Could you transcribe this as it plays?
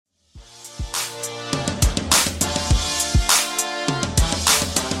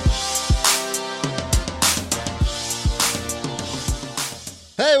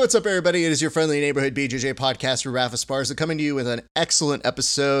what's up, everybody? It is your friendly neighborhood BJJ podcaster, Rafa Esparza, coming to you with an excellent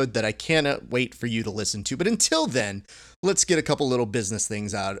episode that I cannot wait for you to listen to. But until then, let's get a couple little business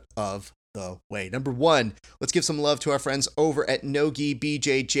things out of the way. Number one, let's give some love to our friends over at Nogi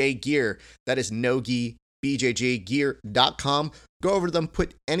BJJ Gear. That is NogiBJJgear.com. Go over to them,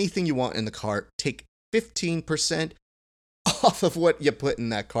 put anything you want in the cart, take 15% off of what you put in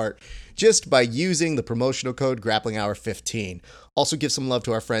that cart just by using the promotional code GrapplingHour15. Also give some love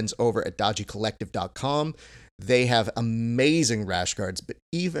to our friends over at DodgyCollective.com. They have amazing rash guards, but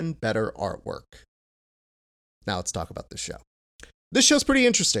even better artwork. Now let's talk about this show. This show's pretty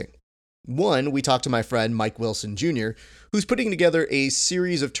interesting. One, we talked to my friend Mike Wilson Jr., who's putting together a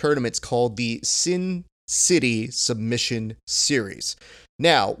series of tournaments called the Sin City Submission Series.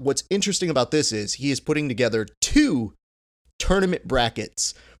 Now, what's interesting about this is he is putting together two tournament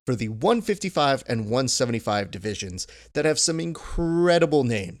brackets for the 155 and 175 divisions that have some incredible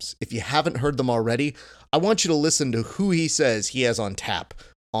names. If you haven't heard them already, I want you to listen to who he says he has on tap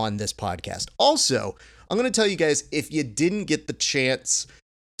on this podcast. Also, I'm going to tell you guys, if you didn't get the chance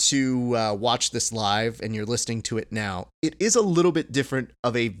to watch this live and you're listening to it now, it is a little bit different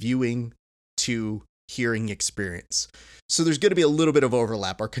of a viewing to hearing experience. So there's going to be a little bit of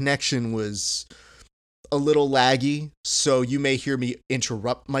overlap. Our connection was a little laggy, so you may hear me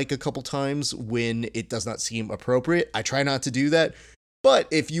interrupt Mike a couple times when it does not seem appropriate. I try not to do that, but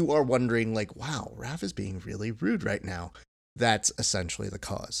if you are wondering, like, wow, Raph is being really rude right now, that's essentially the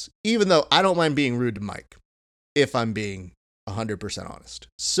cause. Even though I don't mind being rude to Mike, if I'm being 100% honest.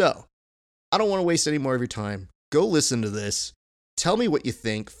 So, I don't want to waste any more of your time. Go listen to this. Tell me what you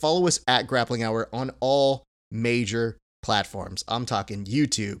think. Follow us at Grappling Hour on all major platforms. I'm talking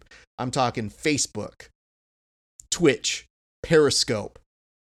YouTube. I'm talking Facebook, Twitch, Periscope,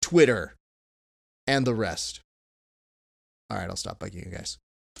 Twitter, and the rest. All right, I'll stop bugging you guys.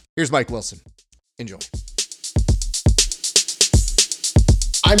 Here's Mike Wilson. Enjoy.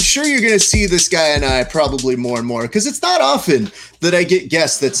 I'm sure you're going to see this guy and I probably more and more, because it's not often that I get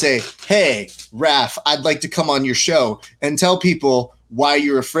guests that say, hey, Raph, I'd like to come on your show and tell people why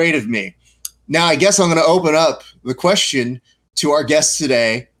you're afraid of me. Now, I guess I'm going to open up the question to our guest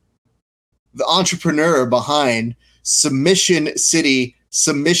today, the entrepreneur behind Submission City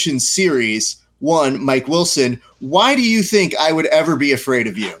Submission Series 1, Mike Wilson. Why do you think I would ever be afraid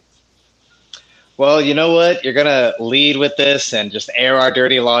of you? Well, you know what? You're going to lead with this and just air our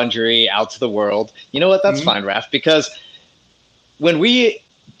dirty laundry out to the world. You know what? That's fine, Raph, because when we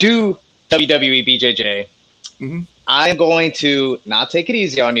do WWE BJJ, I'm going to not take it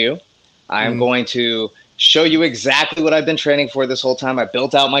easy on you. I'm going to show you exactly what I've been training for this whole time. I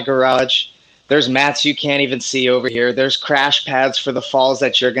built out my garage. There's mats you can't even see over here. There's crash pads for the falls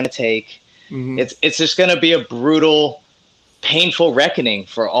that you're going to take. It's just going to be a brutal, painful reckoning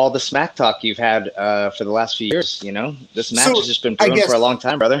for all the smack talk you've had for the last few years. You know, this match has just been brewing for a long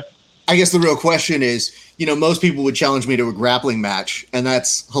time, brother. I guess the real question is, you know, most people would challenge me to a grappling match, and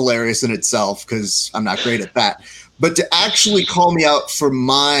that's hilarious in itself because I'm not great at that. But to actually call me out for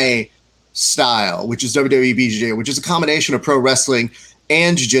my style, which is WWE BJJ, which is a combination of pro wrestling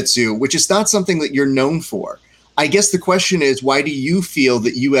and jiu-jitsu, which is not something that you're known for. I guess the question is, why do you feel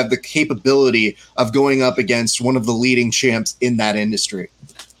that you have the capability of going up against one of the leading champs in that industry?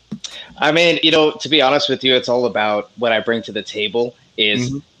 I mean, you know, to be honest with you, it's all about what I bring to the table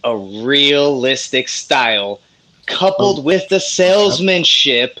is a realistic style coupled with the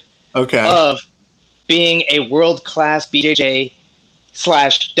salesmanship of being a world-class BJJ /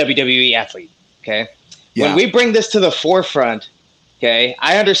 WWE athlete. Okay. Yeah. When we bring this to the forefront, okay,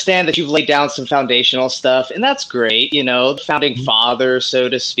 I understand that you've laid down some foundational stuff, and that's great. You know, the founding father, so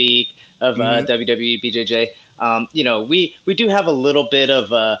to speak, of WWE BJJ. You know, we do have a little bit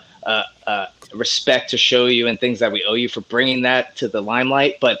of respect to show you and things that we owe you for bringing that to the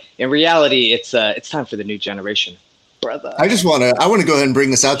limelight. But in reality, it's time for the new generation, brother. I want to go ahead and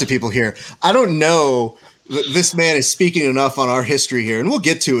bring this out to people here. I don't know. This man is speaking enough on our history here, and we'll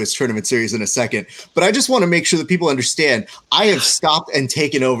get to his tournament series in a second. But I just want to make sure that people understand I have stopped and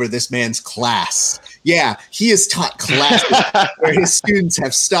taken over this man's class. Yeah, he has taught classes where his students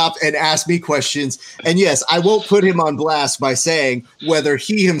have stopped and asked me questions. And yes, I won't put him on blast by saying whether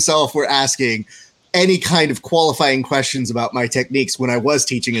he himself were asking any kind of qualifying questions about my techniques when I was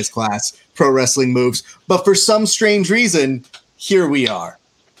teaching his class pro wrestling moves. But for some strange reason, here we are.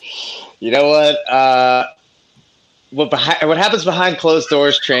 You know what? What happens behind closed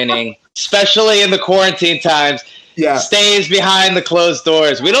doors training, especially in the quarantine times, Yeah. stays behind the closed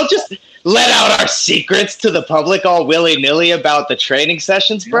doors. We don't just let out our secrets to the public all willy-nilly about the training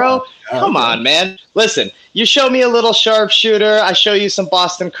sessions, bro. Come on, man. Listen, you show me a little sharpshooter, I show you some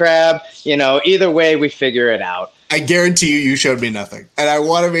Boston crab. Either way, we figure it out. I guarantee you showed me nothing. And I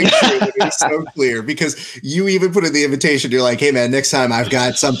want to make sure that it's so clear, because you even put in the invitation. You're like, hey, man, next time I've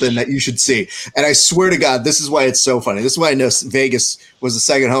got something that you should see. And I swear to God, this is why it's so funny. This is why I know Vegas was a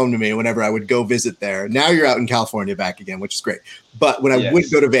second home to me whenever I would go visit there. Now you're out in California back again, which is great. But when I would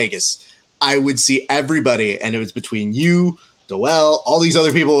go to Vegas, I would see everybody. And it was between you, Doel, all these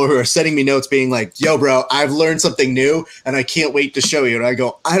other people who are sending me notes being like, yo, bro, I've learned something new and I can't wait to show you. And I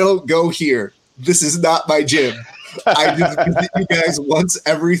go, I don't go here. This is not my gym. I just visit you guys once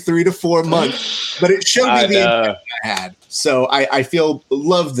every 3 to 4 months, but it showed me the impact I had. So I feel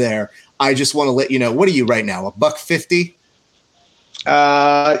love there. I just want to let you know, what are you right now? $150?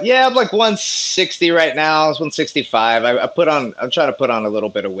 Yeah, I'm like 160 right now. It's 165. I'm trying to put on a little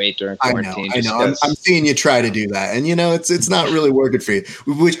bit of weight during quarantine. I know. I'm seeing you try to do that, and it's not really working for you.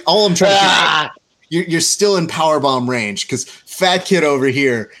 Which all I'm trying to do, you're still in powerbomb range, because Fat Kid over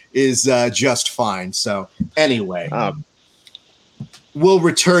here is just fine. So anyway, we'll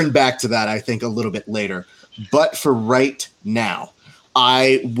return back to that, I think, a little bit later. But for right now,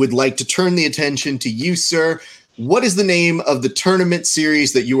 I would like to turn the attention to you, sir. What is the name of the tournament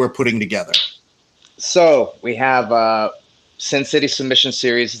series that you are putting together? So we have Sin City Submission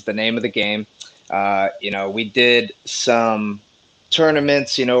Series is the name of the game. We did some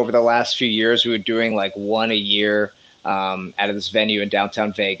tournaments, over the last few years. We were doing like one a year out of this venue in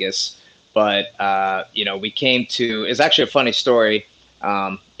downtown Vegas. But, we came to, it's actually a funny story.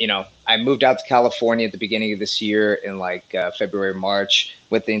 I moved out to California at the beginning of this year in February, March,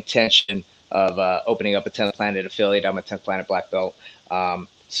 with the intention of opening up a 10th Planet affiliate. I'm a 10th Planet black belt.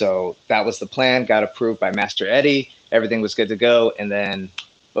 So that was the plan, got approved by Master Eddie. Everything was good to go. And then,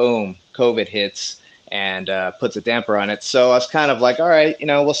 boom, COVID hits and puts a damper on it. So I was kind of like, all right,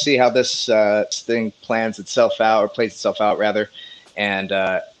 we'll see how this thing plays itself out, rather. And,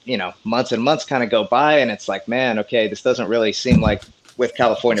 months and months kind of go by, and it's like, man, okay, this doesn't really seem like, with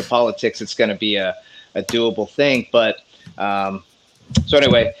California politics, it's going to be a doable thing. But so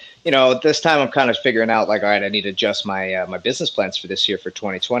anyway, this time I'm kind of figuring out, like, all right, I need to adjust my my business plans for this year, for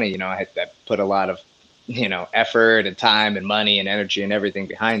 2020. I put a lot of, effort and time and money and energy and everything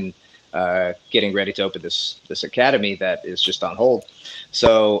behind getting ready to open this academy that is just on hold.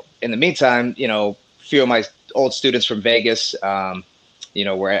 So in the meantime, a few of my old students from Vegas,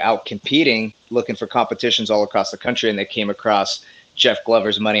 were out competing, looking for competitions all across the country, and they came across Jeff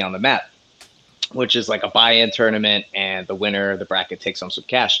Glover's Money on the Mat, which is like a buy-in tournament, and the winner of the bracket takes home some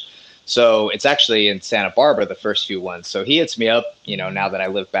cash. So it's actually in Santa Barbara, the first few ones. So he hits me up, now that I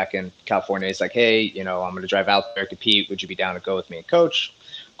live back in California. He's like, hey, I'm going to drive out there, compete. Would you be down to go with me and coach?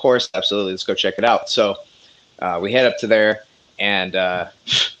 Of course, absolutely. Let's go check it out. So we head up to there, and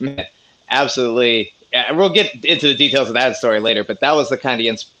man, absolutely. And we'll get into the details of that story later, but that was the kind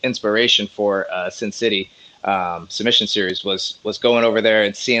of inspiration for Sin City Submission Series, was going over there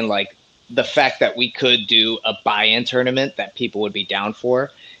and seeing like the fact that we could do a buy-in tournament that people would be down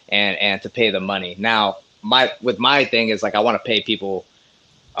for, and to pay the money. Now, my thing is, like, I want to pay people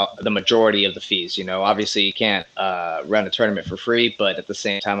the majority of the fees. Obviously you can't run a tournament for free, but at the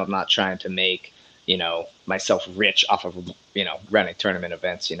same time, I'm not trying to make myself rich off of running tournament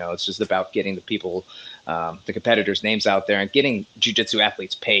events. It's just about getting the people, the competitors' names out there and getting jiu-jitsu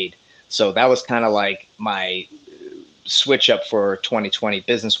athletes paid. So that was kind of like my switch up for 2020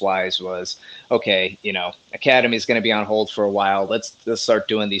 business wise, was okay, academy is going to be on hold for a while. Let's start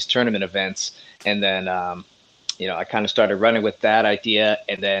doing these tournament events. And then I kind of started running with that idea,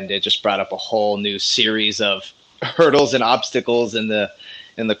 and then it just brought up a whole new series of hurdles and obstacles in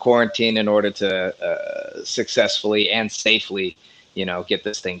the quarantine in order to successfully and safely, get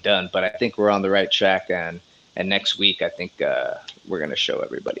this thing done. But I think we're on the right track, and next week I think we're going to show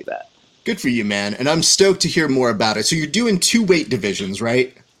everybody that. Good for you, man. And I'm stoked to hear more about it. So you're doing 2 weight divisions,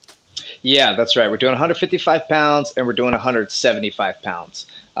 right? Yeah, that's right. We're doing 155 pounds and we're doing 175 pounds.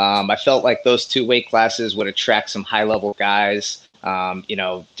 I felt like those 2 weight classes would attract some high level guys.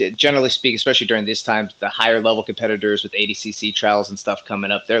 Generally speaking, especially during this time, the higher level competitors with ADCC trials and stuff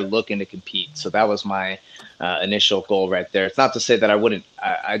coming up, they're looking to compete. So that was my initial goal right there. It's not to say that I wouldn't.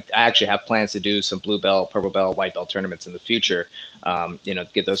 I actually have plans to do some blue belt, purple belt, white belt tournaments in the future.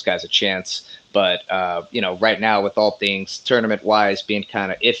 Give those guys a chance. But right now, with all things tournament wise being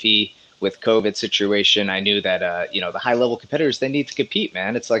kind of iffy with COVID situation, I knew that the high level competitors, they need to compete,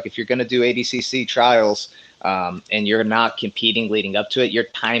 man. It's like, if you're going to do ADCC trials and you're not competing leading up to it, your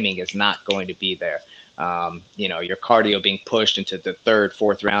timing is not going to be there. your cardio being pushed into the third,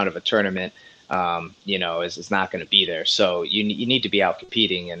 fourth round of a tournament, is not going to be there. So you need to be out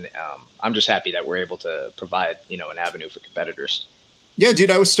competing. And I'm just happy that we're able to provide, an avenue for competitors. Yeah,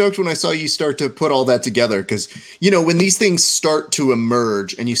 dude, I was stoked when I saw you start to put all that together because, when these things start to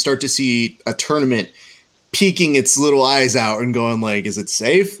emerge and you start to see a tournament peeking its little eyes out and going like, is it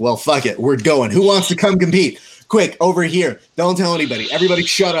safe? Well, fuck it. We're going. Who wants to come compete? Quick, over here. Don't tell anybody. Everybody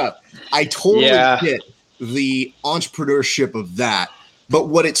shut up. I totally get the entrepreneurship of that. But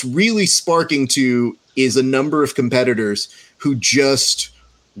what it's really sparking to is a number of competitors who just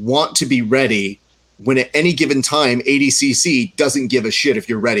want to be ready when at any given time, ADCC doesn't give a shit if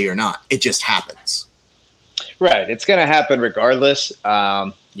you're ready or not. It just happens. Right. It's going to happen regardless,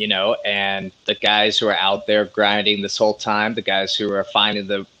 and the guys who are out there grinding this whole time, the guys who are finding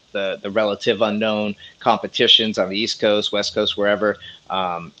the relative unknown competitions on the East Coast, West Coast, wherever,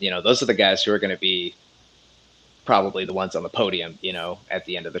 those are the guys who are going to be probably the ones on the podium, at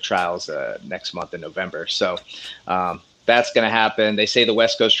the end of the trials next month in November. So that's going to happen. They say the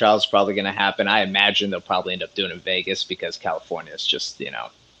West Coast trials is probably going to happen. I imagine they'll probably end up doing it in Vegas because California is just,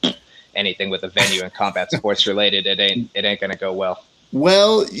 anything with a venue and combat sports related, it ain't going to go well.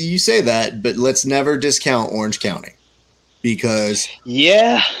 Well, you say that, but let's never discount Orange County because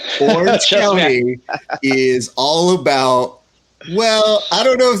Orange County is all about, well, I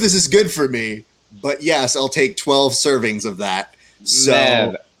don't know if this is good for me, but yes, I'll take 12 servings of that.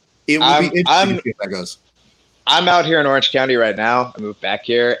 So it will be interesting to see if that goes. I'm out here in Orange County right now. I moved back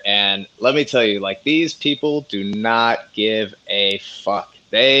here, and let me tell you, these people do not give a fuck.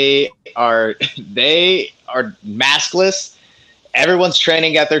 They are maskless. Everyone's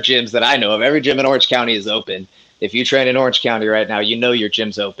training at their gyms that I know of. Every gym in Orange County is open. If you train in Orange County right now, your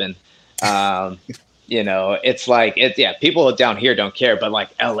gym's open. It's people down here don't care, but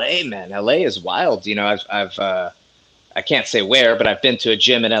LA, man, LA is wild. I can't say where, but I've been to a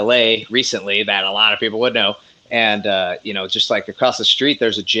gym in LA recently that a lot of people would know. And, just across the street,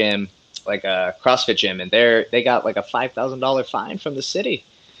 there's a gym, a CrossFit gym, and they got a $5,000 fine from the city.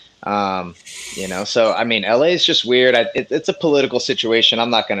 So, LA is just weird. It's a political situation. I'm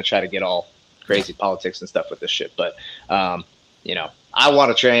not going to try to get all crazy politics and stuff with this shit, but, I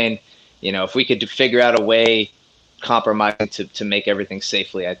want to train. If we could figure out a way compromising to make everything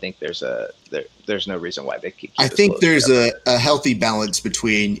safely, I think there's no reason why they keep. I think there's a healthy balance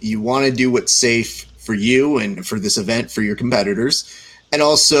between you want to do what's safe for you and for this event for your competitors, and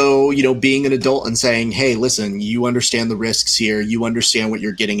also being an adult and saying, hey, listen, you understand the risks here, you understand what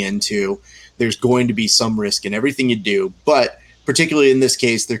you're getting into. There's going to be some risk in everything you do, but particularly in this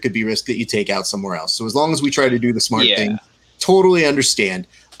case, there could be risk that you take out somewhere else. So as long as we try to do the smart thing, totally understand.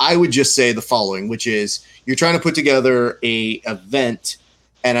 I would just say the following, which is you're trying to put together a event,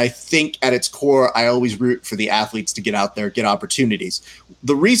 and I think at its core, I always root for the athletes to get out there, get opportunities.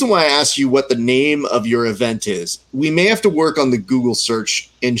 The reason why I asked you what the name of your event is, we may have to work on the Google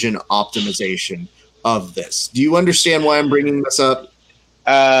search engine optimization of this. Do you understand why I'm bringing this up?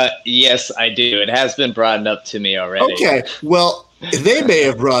 Yes, I do. It has been brought up to me already. Okay, well, they may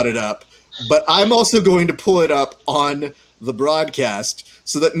have brought it up, but I'm also going to pull it up on the broadcast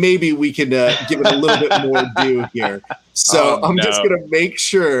so that maybe we can give it a little bit more due here. So I'm just going to make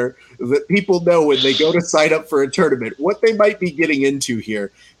sure that people know when they go to sign up for a tournament what they might be getting into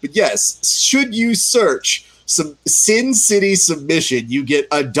here. But yes, should you search some Sin City Submission, you get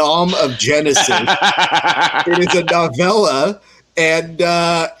a Dom of Genesis. It is a novella, and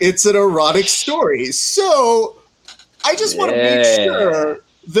it's an erotic story. So I just want to make sure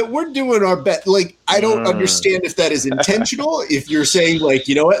that we're doing our best. I don't understand if that is intentional. If you're saying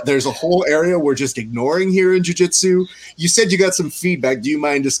there's a whole area we're just ignoring here in jiu-jitsu. You said you got some feedback. Do you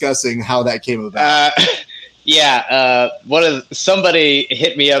mind discussing how that came about? Somebody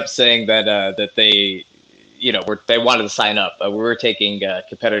hit me up saying that they, they wanted to sign up. We're taking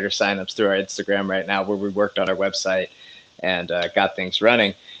competitor signups through our Instagram right now, where we worked on our website and got things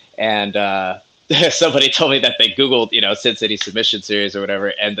running. And somebody told me that they Googled, Sin City Submission Series or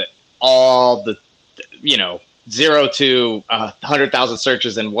whatever, and that all the, 0 to 100,000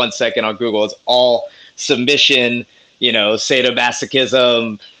 searches in 1 second on Google is all submission,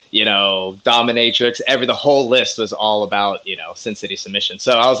 sadomasochism, dominatrix. The whole list was all about, Sin City Submission.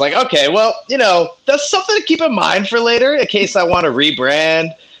 So I was like, okay, well, that's something to keep in mind for later in case I want to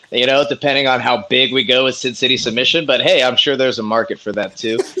rebrand, depending on how big we go with Sin City Submission. But hey, I'm sure there's a market for that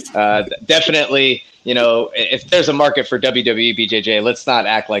too. Definitely, if there's a market for WWE BJJ, let's not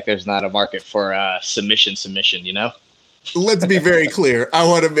act like there's not a market for submission, Let's be very clear. I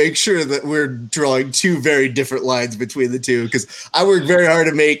want to make sure that we're drawing two very different lines between the two, because I work very hard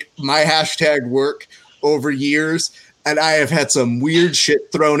to make my hashtag work over years, and I have had some weird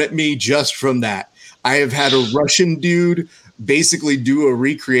shit thrown at me just from that. I have had a Russian dude basically do a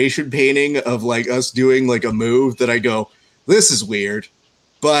recreation painting of like us doing like a move that I go, this is weird.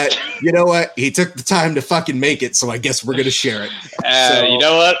 But you know what? He took the time to fucking make it, so I guess we're gonna share it. You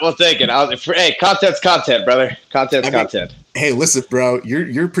know what? We'll take it. Hey, content's content, brother. Content's content. Hey, listen, bro.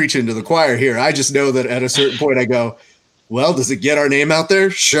 You're preaching to the choir here. I just know that at a certain point, I go, well, does it get our name out there?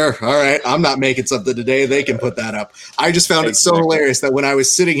 Sure. All right. I'm not making something today. They can put that up. I just found it so hilarious that when I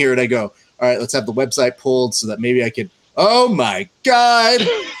was sitting here and I go, all right, let's have the website pulled so that maybe I could. Oh my God,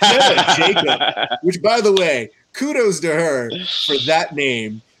 Jacob. Which, by the way, kudos to her for that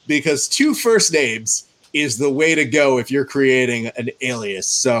name, because 2 first names is the way to go if you're creating an alias.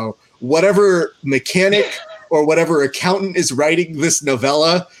 So whatever mechanic or whatever accountant is writing this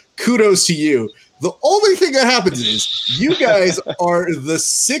novella, kudos to you. The only thing that happens is you guys are the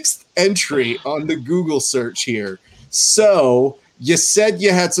 6th entry on the Google search here. So you said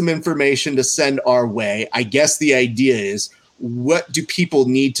you had some information to send our way. I guess the idea is, what do people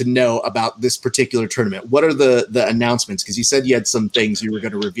need to know about this particular tournament? What are the announcements? Because you said you had some things you were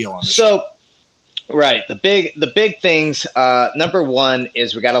going to reveal on this. So, right, the big things. Number one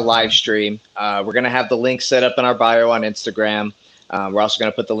is we got a live stream. We're going to have the link set up in our bio on Instagram. We're also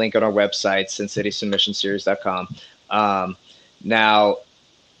going to put the link on our website, SinCitySubmissionSeries.com. Now,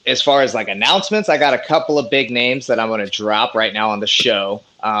 as far as like announcements, I got a couple of big names that I'm going to drop right now on the show.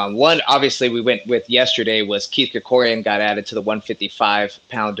 One, obviously, we went with yesterday was Keith Krikorian got added to the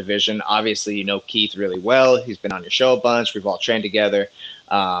 155-pound division. Obviously, you know Keith really well. He's been on your show a bunch. We've all trained together.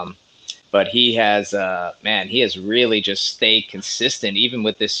 But he has, he has really just stayed consistent, even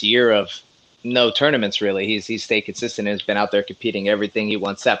with this year of no tournaments, really. He's stayed consistent and has been out there competing everything. He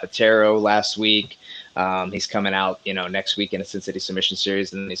won Zapatero last week. He's coming out, next week in a Sin City Submission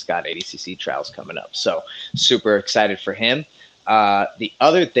Series, and then he's got ADCC trials coming up. So super excited for him. The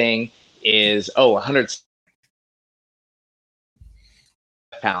other thing is, 100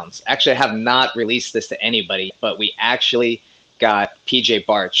 pounds. Actually, I have not released this to anybody, but we actually got PJ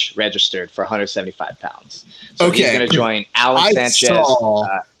Barch registered for 175 pounds. So he's going to join Alan Sanchez,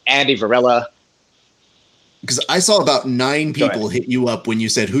 Andy Varela. Because I saw about 9 people hit you up when you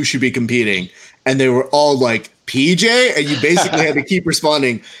said who should be competing, and they were all like, PJ? And you basically had to keep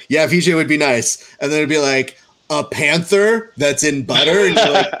responding, yeah, PJ would be nice. And then it'd be like, a panther that's in butter? And you're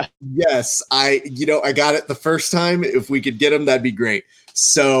like, yes, I got it the first time. If we could get him, that'd be great.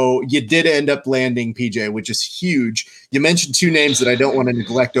 So you did end up landing PJ, which is huge. You mentioned 2 names that I don't want to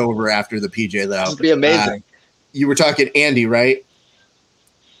neglect over after the PJ, though. That'd be amazing. You were talking Andy, right?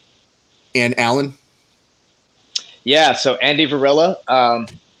 And Alan? Yeah, so Andy Varela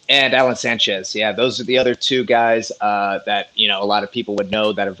and Alan Sanchez. Yeah, those are the other 2 guys that, a lot of people would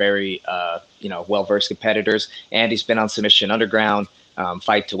know that are very, well-versed competitors. Andy's been on Submission Underground,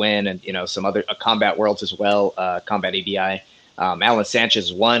 Fight to Win, and, some other Combat Worlds as well, Combat ABI. Alan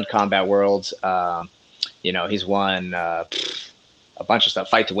Sanchez won Combat Worlds. He's won a bunch of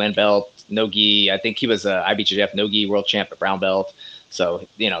stuff. Fight to Win belt, no-gi. I think he was a IBJJF no-gi world champ at brown belt. So,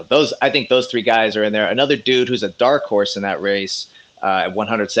 I think those 3 guys are in there. Another dude who's a dark horse in that race at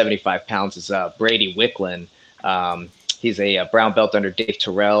 175 pounds is Brady Wicklund. He's a brown belt under Dave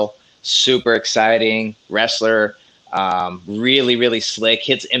Terrell. Super exciting wrestler. Really, really slick.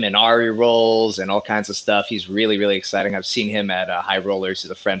 Hits Imanari rolls and all kinds of stuff. He's really, really exciting. I've seen him at High Rollers.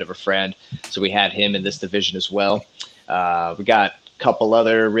 He's a friend of a friend. So we had him in this division as well. We got a couple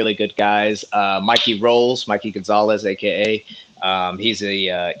other really good guys. Mikey Gonzalez, a.k.a. He's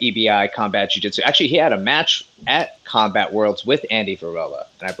a EBI combat jiu-jitsu. Actually, he had a match at Combat Worlds with Andy Varela,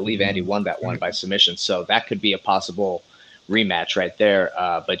 and I believe Andy won that one by submission. So that could be a possible rematch right there,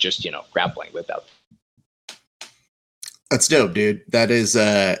 but just, grappling without. That's dope, dude. That is,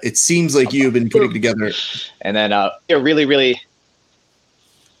 it seems like you've been putting together. And then, really, really,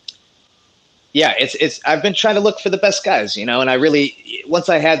 yeah, I've been trying to look for the best guys, and I really, once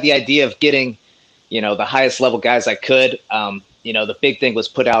I had the idea of getting, the highest level guys I could, the big thing was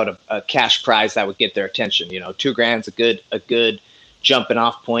put out a cash prize that would get their attention. $2,000's a good jumping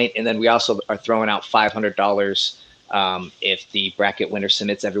off point. And then we also are throwing out $500 if the bracket winner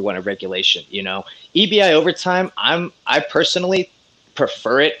submits everyone a regulation. EBI overtime, I personally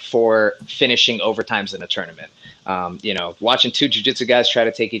prefer it for finishing overtimes in a tournament. Watching 2 jiu-jitsu guys try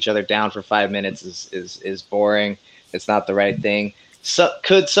to take each other down for 5 minutes is boring. It's not the right thing. So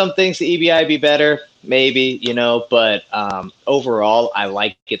could some things the EBI be better? Maybe, but overall, I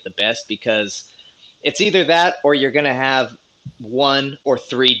like it the best because it's either that or you're going to have 1 or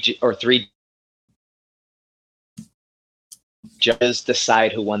 3 judges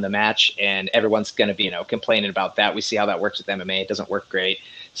decide who won the match, and everyone's going to be, complaining about that. We see how that works with MMA. It doesn't work great.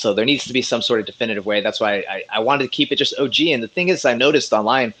 So there needs to be some sort of definitive way. That's why I wanted to keep it just OG. And the thing is, I noticed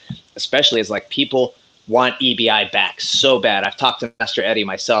online, especially, is like people want EBI back so bad. I've talked to Master Eddie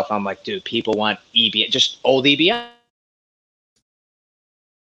myself. I'm like, dude, people want EBI, just old EBI.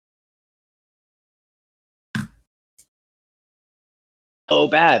 So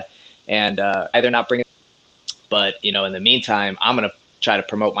bad. And either not bring it, but, in the meantime, I'm going to try to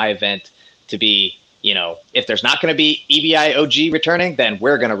promote my event to be, if there's not going to be EBI OG returning, then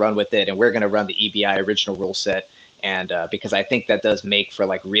we're going to run with it, and we're going to run the EBI original rule set. And because I think that does make for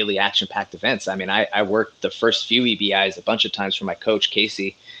like really action-packed events. I mean, I worked the first few EBIs a bunch of times for my coach,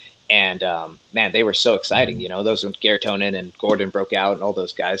 Casey, and man, they were so exciting. Those when Garretonen and Gordon broke out and all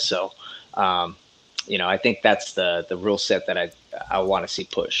those guys. So, I think that's the rule set that I want to see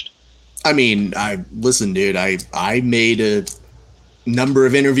pushed. I mean, listen, dude, I made a number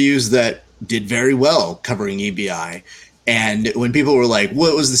of interviews that did very well covering EBI. And when people were like,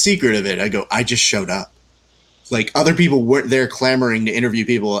 what was the secret of it? I go, I just showed up. Like, other people weren't there clamoring to interview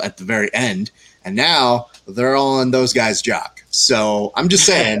people at the very end. And now they're all on those guys' jock. So I'm just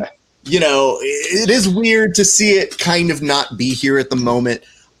saying, it is weird to see it kind of not be here at the moment.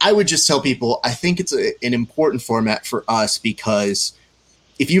 I would just tell people, I think it's an important format for us, because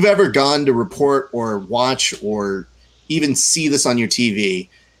if you've ever gone to report or watch or even see this on your TV,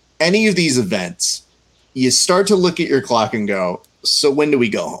 any of these events, you start to look at your clock and go, so when do we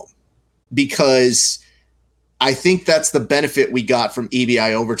go home? Because I think that's the benefit we got from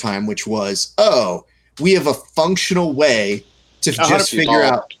EBI Overtime, which was, we have a functional way to just figure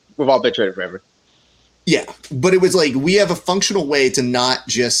out. We've all been traded forever. Yeah, but it was like, we have a functional way to not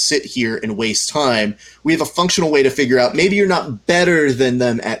just sit here and waste time. We have a functional way to figure out, maybe you're not better than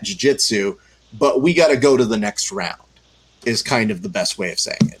them at jiu-jitsu, but we got to go to the next round, is kind of the best way of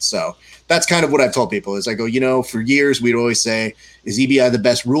saying it. So that's kind of what I've told people is I go, for years we'd always say, is EBI the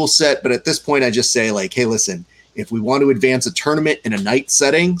best rule set? But at this point I just say like, hey, listen, if we want to advance a tournament in a night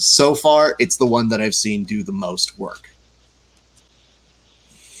setting, so far it's the one that I've seen do the most work.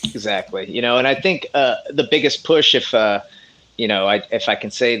 Exactly. And I think the biggest push, if I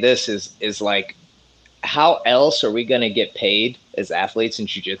can say this, is like, how else are we going to get paid as athletes in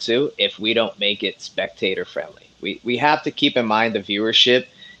jiu-jitsu if we don't make it spectator friendly? We have to keep in mind the viewership.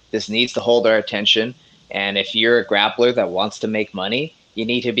 This needs to hold our attention. And if you're a grappler that wants to make money, you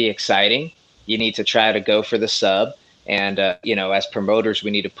need to be exciting. You need to try to go for the sub. And, as promoters,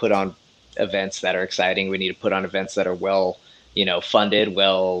 we need to put on events that are exciting. We need to put on events that are well, funded,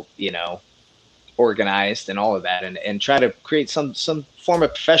 well, organized and all of that, and try to create some form of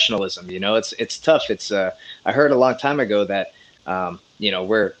professionalism. It's tough. I heard a long time ago that,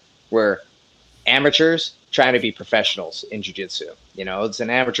 we're amateurs trying to be professionals in jiu-jitsu. It's an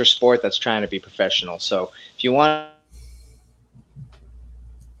amateur sport that's trying to be professional. So if you want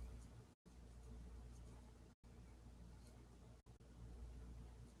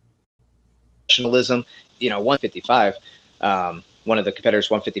professionalism, 155, one of the competitors,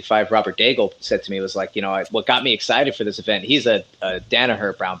 155, Robert Daigle, said to me, was like, what got me excited for this event, he's a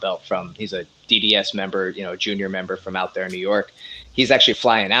Danaher brown belt he's a DDS member, junior member from out there in New York. He's actually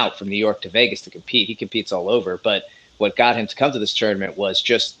flying out from New York to Vegas to compete. He competes all over. But what got him to come to this tournament was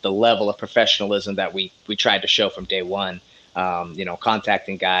just the level of professionalism that we tried to show from day one.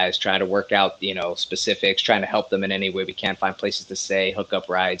 Contacting guys, trying to work out, specifics, trying to help them in any way we can, find places to stay, hook up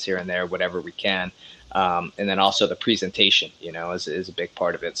rides here and there, whatever we can. And then also the presentation, is a big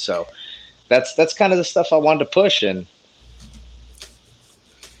part of it. So that's kind of the stuff I wanted to push. And,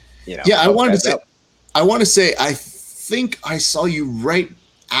 I want to say, I think I saw you right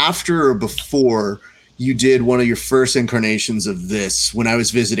after or before you did one of your first incarnations of this when I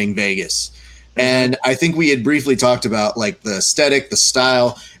was visiting Vegas. And I think we had briefly talked about like the aesthetic, the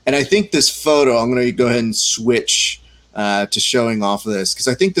style. And I think this photo, I'm going to go ahead and switch to showing off of this, because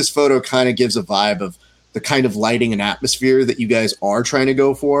I think this photo kind of gives a vibe of the kind of lighting and atmosphere that you guys are trying to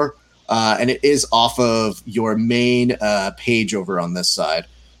go for. And it is off of your main page over on this side.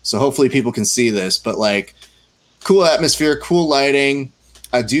 So hopefully people can see this, but like cool atmosphere, cool lighting.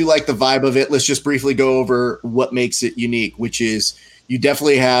 I do like the vibe of it. Let's just briefly go over what makes it unique, which is you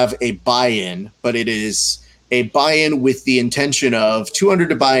definitely have a buy-in, but it is a buy-in with the intention of $200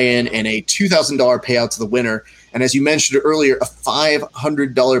 to buy in and a $2,000 payout to the winner. And as you mentioned earlier, a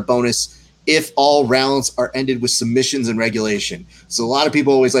 $500 bonus if all rounds are ended with submissions and regulation. So a lot of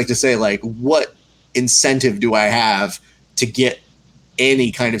people always like to say, like, what incentive do I have to get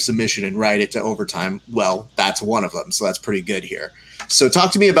any kind of submission and ride it to overtime? Well, that's one of them. So that's pretty good here. So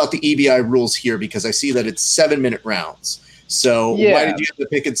talk to me about the EBI rules here, because I see that it's 7-minute rounds. So why did you have to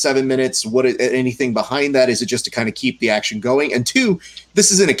pick it 7 minutes? Anything behind that? Is it just to kind of keep the action going? And 2,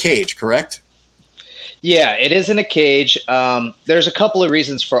 this is in a cage, correct? Yeah, it is in a cage. There's a couple of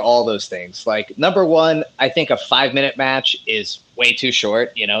reasons for all those things. Like, number one, I think a 5-minute match is way too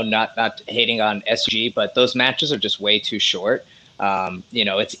short. Not hating on SG, but those matches are just way too short.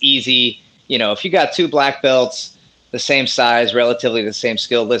 It's easy. If you got 2 black belts, the same size, relatively the same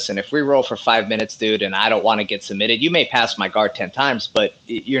skill. Listen, if we roll for 5 minutes, dude, and I don't want to get submitted, you may pass my guard 10 times, but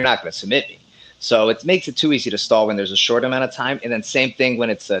you're not going to submit me. So it makes it too easy to stall when there's a short amount of time. And then same thing when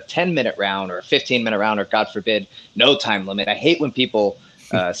it's a 10-minute round or a 15-minute round, or God forbid, no time limit. I hate when people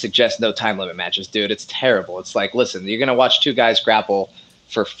suggest no time limit matches, dude. It's terrible. It's like, listen, you're going to watch 2 guys grapple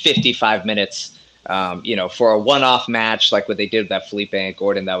for 55 minutes. For a one-off match, like what they did with that Felipe and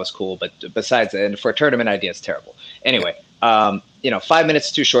Gordon, that was cool. But besides, and for a tournament idea, it's terrible. Anyway, 5 minutes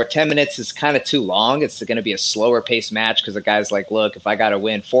is too short. 10 minutes is kind of too long. It's going to be a slower paced match because the guy's like, look, if I got to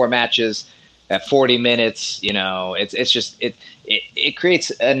win 4 matches at 40 minutes, it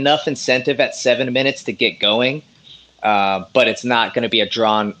creates enough incentive at 7 minutes to get going. But it's not going to be a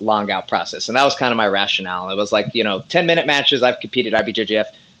drawn, long out process. And that was kind of my rationale. It was like, 10-minute matches. I've competed IBJJF.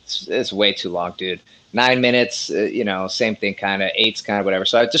 It's way too long, dude. 9 minutes, same thing, kind of. 8's kind of whatever.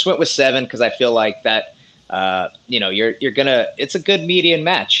 So I just went with 7 because I feel like that, it's a good median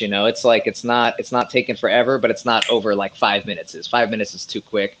match. It's like, it's not taking forever, but it's not over like 5 minutes. 5 minutes is too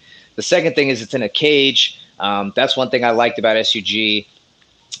quick. The second thing is it's in a cage. That's one thing I liked about SUG.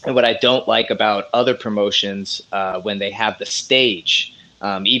 And what I don't like about other promotions when they have the stage,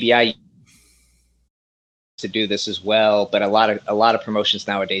 EBI to do this as well, but a lot of promotions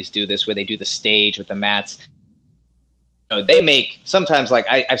nowadays do this where they do the stage with the mats. They make sometimes, like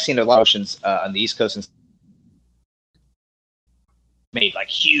I've seen a lot of promotions on the East Coast and made like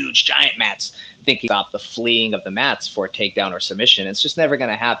huge giant mats thinking about the fleeing of the mats for a takedown or submission. It's just never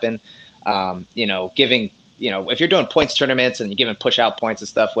going to happen. Giving if you're doing points tournaments and you're giving push out points and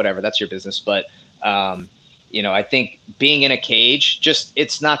stuff, whatever, that's your business. But I think being in a cage,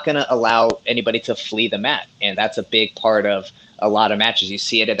 it's not going to allow anybody to flee the mat. And that's a big part of a lot of matches. You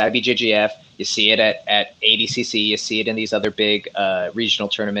see it at IBJJF, you see it at ADCC, you see it in these other big regional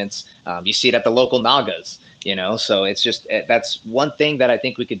tournaments. You see it at the local Nagas, so it's just, that's one thing that I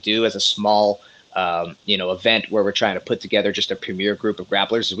think we could do as a small, event where we're trying to put together just a premier group of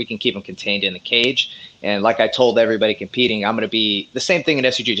grapplers, is we can keep them contained in the cage. And like I told everybody competing, I'm going to be the same thing in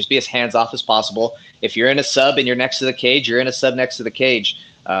SUG, just be as hands off as possible. If you're in a sub and you're next to the cage, you're in a sub next to the cage.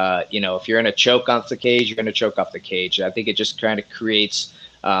 If you're in a choke off the cage, you're going to choke off the cage. I think it just kind of creates,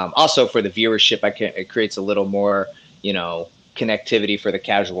 also for the viewership, it creates a little more, connectivity for the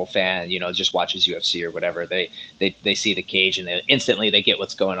casual fan, just watches UFC or whatever. They see the cage and instantly they get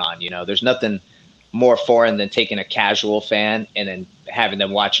what's going on. There's nothing more foreign than taking a casual fan and then having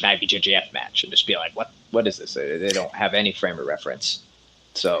them watch an IBJJF match and just be like, what is this? They don't have any frame of reference.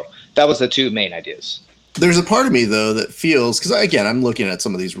 So that was the 2 main ideas. There's a part of me, though, that feels, because again, I'm looking at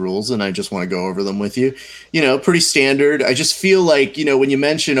some of these rules and I just want to go over them with you. Pretty standard. I just feel like, when you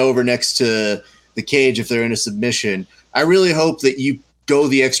mention over next to the cage, if they're in a submission, I really hope that you go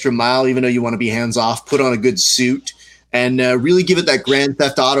the extra mile, even though you want to be hands off, put on a good suit and really give it that Grand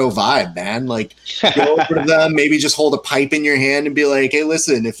Theft Auto vibe, man. Like, go over to them, maybe just hold a pipe in your hand and be like, hey,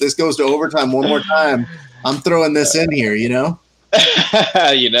 listen, if this goes to overtime one more time, I'm throwing this in here, I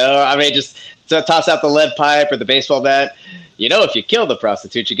mean, just to toss out the lead pipe or the baseball bat. If you kill the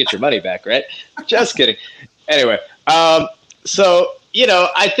prostitute, you get your money back, right? Just kidding. Anyway, so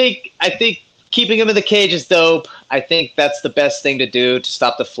I think keeping him in the cage is dope. I think that's the best thing to do to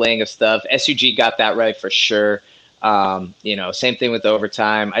stop the fleeing of stuff. SUG got that right for sure. Same thing with the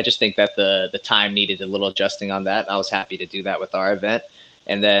overtime. I just think that the time needed a little adjusting on that. I was happy to do that with our event.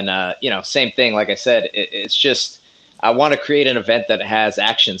 And then, same thing. Like I said, it's just, I want to create an event that has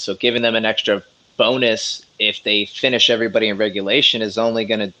action. So giving them an extra bonus if they finish everybody in regulation is only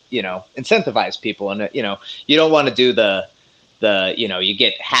going to, incentivize people. And, you don't want to do you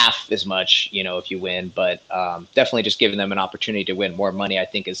get half as much, if you win, but definitely just giving them an opportunity to win more money, I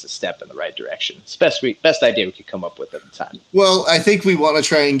think, is a step in the right direction. It's the best idea we could come up with at the time. Well, I think we want to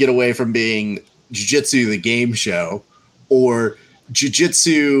try and get away from being Jiu-Jitsu the game show or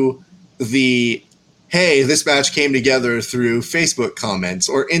Jiu-Jitsu the, hey, this match came together through Facebook comments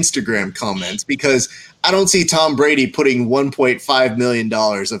or Instagram comments, because I don't see Tom Brady putting $1.5 million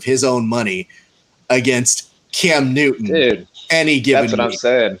of his own money against Cam Newton. Dude. Any given That's what I'm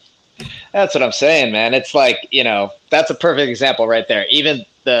saying. That's what I'm saying, man. It's like, that's a perfect example right there. Even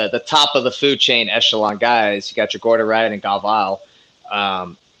the top of the food chain echelon guys, you got your Gordon Wright and Galval.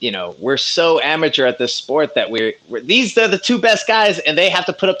 we're so amateur at this sport that these are the two best guys, and they have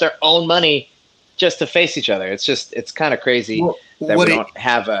to put up their own money just to face each other. It's kind of crazy that we don't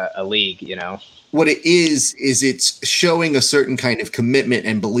have a league, What it is it's showing a certain kind of commitment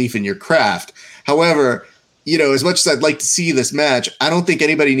and belief in your craft. However, as much as I'd like to see this match, I don't think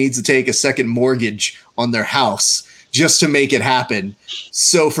anybody needs to take a second mortgage on their house just to make it happen.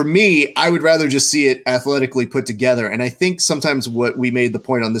 So for me, I would rather just see it athletically put together. And I think sometimes what we made the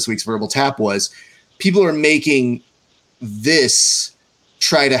point on this week's Verbal Tap was people are making this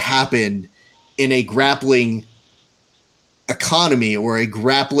try to happen in a grappling economy or a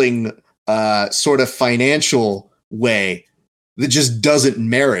grappling sort of financial way that just doesn't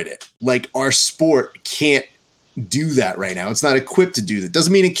merit it. Like, our sport can't do that right now. It's not equipped to do that.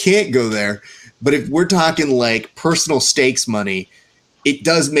 Doesn't mean it can't go there. But if we're talking like personal stakes money, it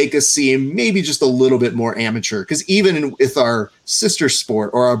does make us seem maybe just a little bit more amateur. Because even with our sister sport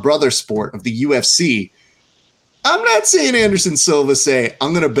or our brother sport of the UFC, I'm not saying Anderson Silva say,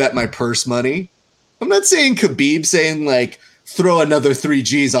 I'm going to bet my purse money. I'm not saying Khabib saying, like, throw another 3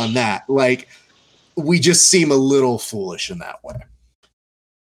 Gs on that. Like, we just seem a little foolish in that way.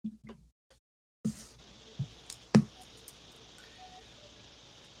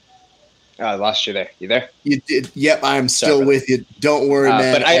 I lost you there. You there? You did. Yep, I'm still with you. Don't worry,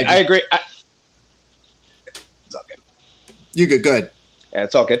 man. But I agree. It's all good. You're good. Good. Yeah,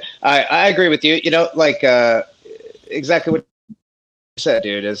 it's all good. I agree with you. Exactly what you said,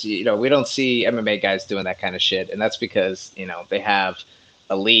 dude. Is we don't see MMA guys doing that kind of shit, and that's because they have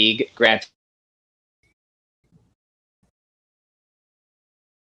a league. Granted,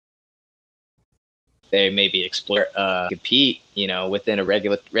 they maybe compete, within a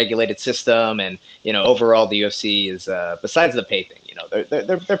regulated system, and overall the UFC is besides the pay thing,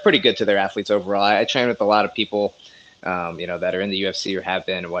 they're pretty good to their athletes overall. I train with a lot of people, that are in the UFC or have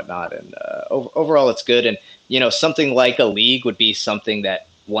been and whatnot, and overall it's good. And something like a league would be something that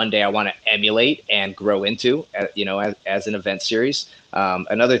one day I want to emulate and grow into, as an event series.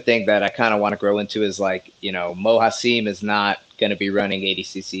 Another thing that I kind of want to grow into is like, Mo Hassim is not going to be running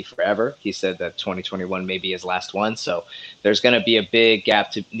ADCC forever. He said that 2021 may be his last one. So there's going to be a big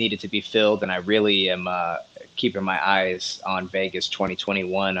gap needed to be filled. And I really am keeping my eyes on Vegas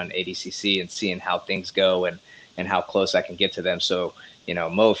 2021 on ADCC and seeing how things go and how close I can get to them. So,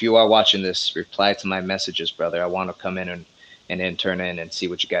 Mo, if you are watching this, reply to my messages, brother. I want to come in and then turn in and see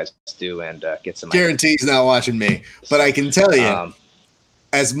what you guys do and get some. Guarantees not watching me, but I can tell you,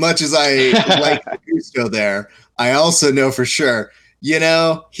 as much as I like Gusto there, I also know for sure,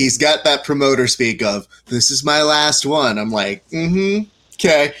 he's got that promoter speak of, this is my last one. I'm like,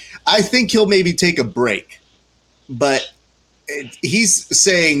 okay. I think he'll maybe take a break, but he's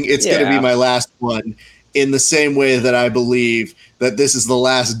saying it's going to be my last one in the same way that I believe that this is the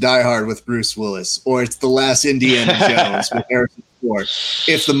last Die Hard with Bruce Willis, or it's the last Indiana Jones with Harrison Ford.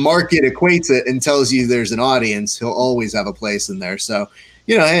 If the market equates it and tells you there's an audience, he'll always have a place in there. So,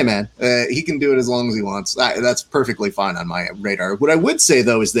 hey, man, he can do it as long as he wants. That's perfectly fine on my radar. What I would say,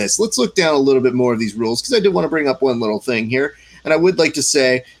 though, is this. Let's look down a little bit more of these rules, because I did want to bring up one little thing here. And I would like to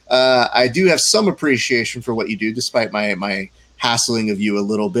say I do have some appreciation for what you do, despite my hassling of you a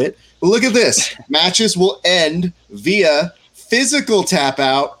little bit. But look at this. Matches will end via physical tap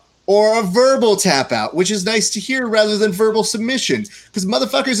out or a verbal tap out, which is nice to hear rather than verbal submissions, because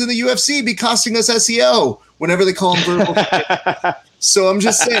motherfuckers in the UFC be costing us SEO whenever they call them verbal. So I'm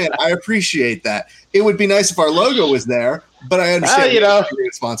just saying, I appreciate that. It would be nice if our logo was there, but I understand we're going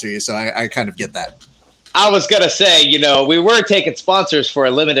to sponsor you, so I kind of get that. I was going to say, we were taking sponsors for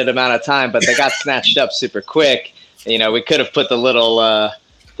a limited amount of time, but they got snatched up super quick. We could have put the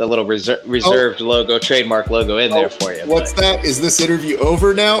little reserved logo, trademark logo in there for you. What's that? Is this interview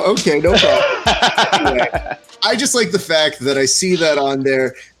over now? Okay, no problem. Anyway, I just like the fact that I see that on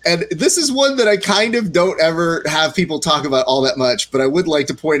there. And this is one that I kind of don't ever have people talk about all that much, but I would like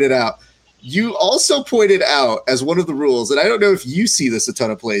to point it out. You also pointed out as one of the rules, and I don't know if you see this a ton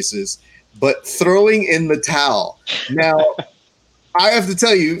of places, but throwing in the towel. Now, I have to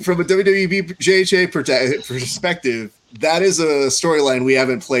tell you, from a WWE JHA perspective, that is a storyline we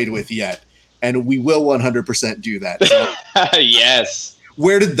haven't played with yet, and we will 100% do that. So, yes.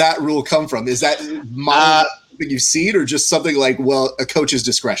 Where did that rule come from? Is that something you've seen, or just something like, a coach's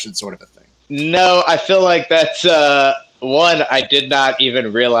discretion sort of a thing? No, I feel like that's one. I did not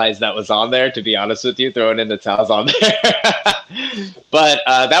even realize that was on there, to be honest with you, throwing in the towels on there. But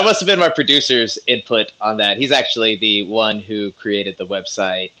that must have been my producer's input on that. He's actually the one who created the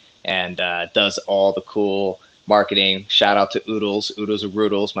website and does all the cool marketing. Shout out to Oodles or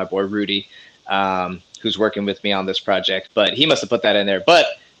Roodles, my boy Rudy, who's working with me on this project. But he must have put that in there. But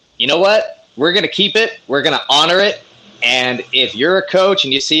you know what? We're going to keep it. We're going to honor it. And if you're a coach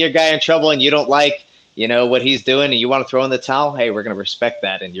and you see your guy in trouble and you don't like, what he's doing and you want to throw in the towel, hey, we're going to respect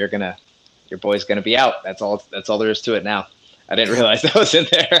that. And your boy's going to be out. That's all there is to it now. I didn't realize that was in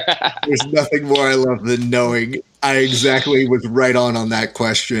there. There's nothing more I love than knowing I exactly was right on that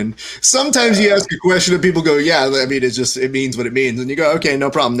question. Sometimes you ask a question and people go, yeah, I mean, it means what it means. And you go, okay, no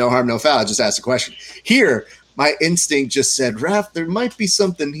problem, no harm, no foul. Just ask a question. Here, my instinct just said, Raph, there might be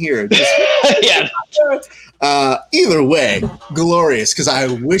something here. Yeah. Either way, glorious, because I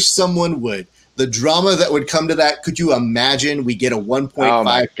wish someone would. The drama that would come to that, could you imagine we get a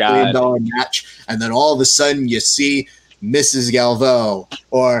 $1.5 million match and then all of a sudden you see Mrs. Galvo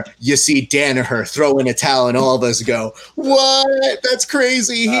or you see Danaher throw in a towel and all of us go, what? That's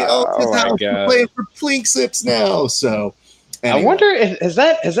crazy. He owns his house. We're playing for Plink Sips now. So anyway. I wonder if has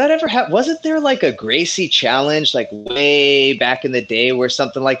that ever happened? Wasn't there like a Gracie challenge like way back in the day where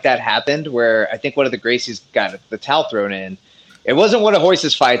something like that happened where I think one of the Gracies got the towel thrown in? It wasn't one of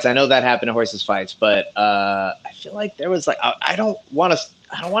Hoist's fights. I know that happened in Hoist's fights, but I feel like there was like I don't want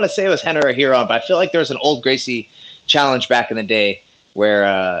to say it was Henry or Huron, but I feel like there was an old Gracie challenge back in the day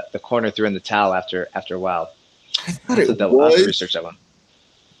where the corner threw in the towel after a while. I thought it was. I'll have to research that one.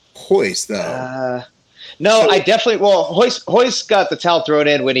 Hoist though. No, I definitely. Well, Hoist got the towel thrown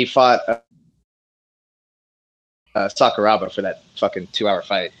in when he fought Sakuraba for that fucking 2-hour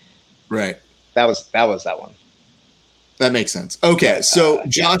fight. Right. That was that one. That makes sense. Okay, so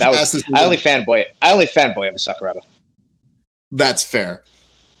Josh asked this. I only fanboy of Sakuraba. That's fair.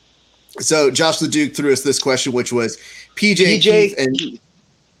 So Josh LeDuc threw us this question, which was PJ Keith, and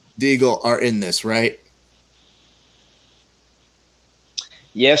Deagle are in this, right?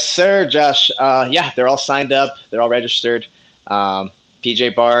 Yes, sir, Josh. Yeah, they're all signed up. They're all registered.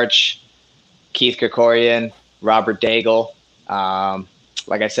 PJ Barch, Keith Krikorian, Robert Daigle.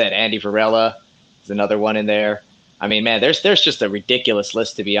 Like I said, Andy Varela is another one in there. I mean, man, there's just a ridiculous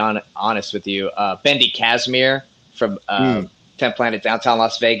list, to be honest with you. Bendy Casimir from 10 Planet Downtown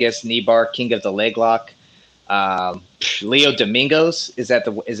Las Vegas, Nibar, King of the Leg Lock. Leo Domingos is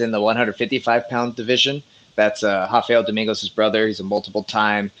in the 155-pound division. That's Rafael Domingos' brother. He's a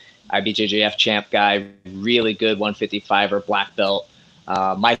multiple-time IBJJF champ guy, really good 155er, black belt.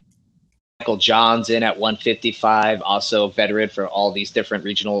 Michael John's in at 155, also a veteran for all these different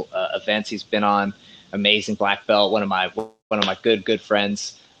regional events he's been on. Amazing black belt, one of my good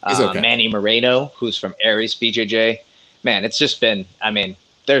friends. Okay. Manny Moreno, who's from Aries BJJ. Man, it's just been, I mean,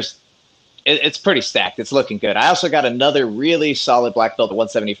 it's pretty stacked. It's looking good. I also got another really solid black belt at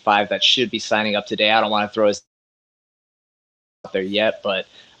 175 that should be signing up today. I don't want to throw his out there yet, but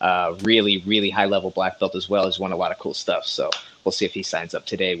really, really high level black belt as well. He's won a lot of cool stuff. So we'll see if he signs up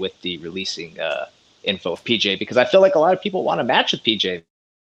today with the releasing info of PJ, because I feel like a lot of people want to match with PJ.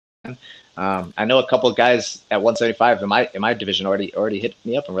 I know a couple of guys at 175 in my division already hit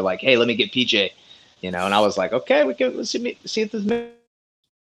me up and were like, "Hey, let me get PJ," and I was like, "Okay, let's see if this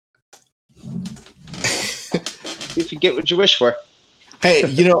if you get what you wish for." Hey,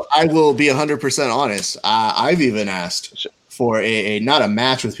 I will be 100% honest. I've even asked for a not a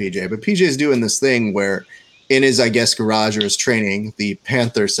match with PJ, but PJ's doing this thing where in his, I guess, garage or his training, the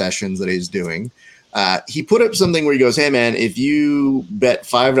Panther sessions that he's doing, he put up something where he goes, "Hey man, if you bet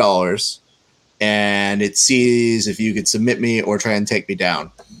 $5 and it sees if you could submit me or try and take me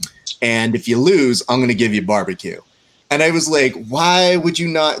down, and if you lose, I'm going to give you barbecue." And I was like, why would you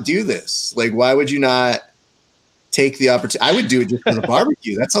not do this? Like, why would you not take the opportunity? I would do it just for the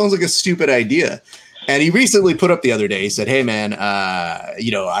barbecue. That sounds like a stupid idea. And he recently put up the other day, he said, "Hey man,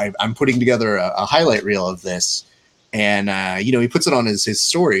 I'm putting together a highlight reel of this." And, he puts it on his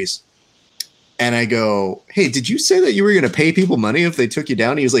stories. And I go, "Hey, did you say that you were going to pay people money if they took you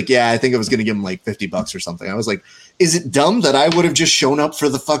down?" He was like, "Yeah, I think I was going to give him like $50 or something." I was like, is it dumb that I would have just shown up for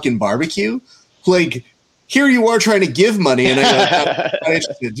the fucking barbecue? Like, here you are trying to give money, and I'm not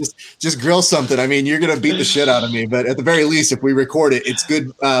interested. Just grill something. I mean, you're going to beat the shit out of me, but at the very least, if we record it, it's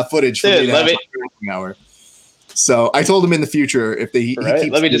good footage for me to have an hour. So I told him in the future, if they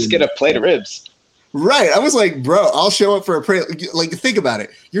let me just get a plate of ribs. Right. I was like, bro, I'll show up for a prayer. Like, think about it.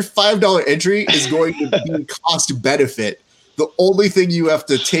 Your $5 entry is going to be cost benefit. The only thing you have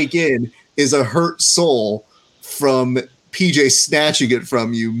to take in is a hurt soul from PJ snatching it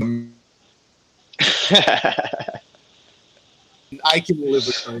from you. I can live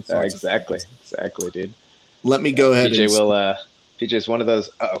with that. Exactly, dude. Let me go ahead. PJ's one of those.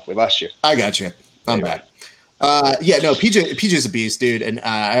 We lost you. I got you. I'm back. PJ's a beast, dude, and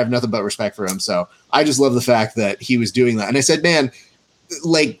I have nothing but respect for him. So I just love the fact that he was doing that. And I said, man,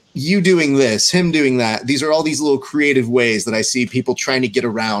 like you doing this, him doing that, these are all these little creative ways that I see people trying to get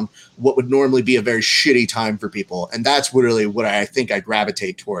around what would normally be a very shitty time for people. And that's really what I think I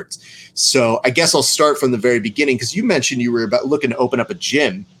gravitate towards. So I guess I'll start from the very beginning, because you mentioned you were about looking to open up a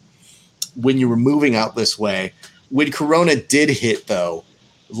gym when you were moving out this way. When Corona did hit, though,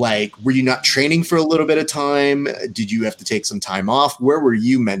 like, were you not training for a little bit of time? Did you have to take some time off? Where were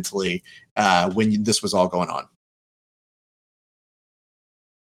you mentally when this was all going on?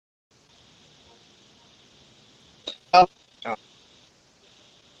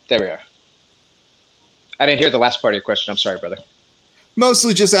 There we are. I didn't hear the last part of your question. I'm sorry, brother.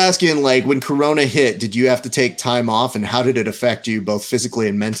 Mostly just asking, like, when Corona hit, did you have to take time off, and how did it affect you both physically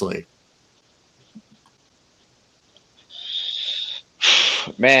and mentally?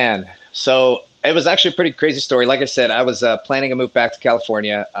 Man, so it was actually a pretty crazy story. Like I said, I was planning a move back to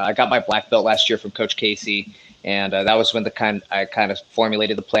California. I got my black belt last year from Coach Casey, and that was when I kind of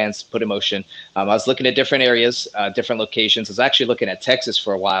formulated the plans, put in motion. I was looking at different areas, different locations. I was actually looking at Texas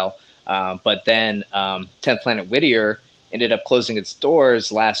for a while, but then 10th Planet Whittier ended up closing its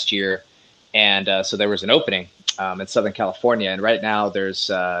doors last year, and so there was an opening in Southern California. And right now, there's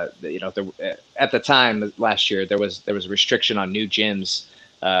at the time last year there was a restriction on new gyms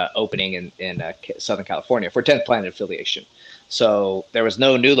opening in Southern California for 10th Planet affiliation. So there was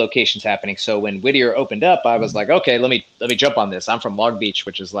no new locations happening. So when Whittier opened up, I was like, okay, let me jump on this. I'm from Long Beach,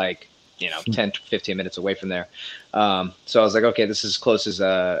 which is like, 10 to 15 minutes away from there. So I was like, okay, this is as close as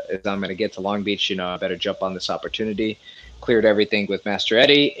I'm going to get to Long Beach. I better jump on this opportunity. Cleared everything with Master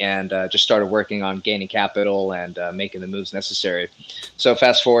Eddie and just started working on gaining capital and making the moves necessary. So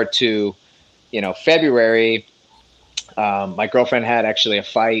fast forward to, February, my girlfriend had actually a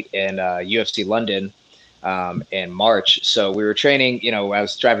fight in UFC London in March. So we were training, I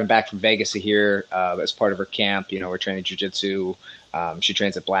was driving back from Vegas to here as part of her camp. We're training jiu-jitsu. She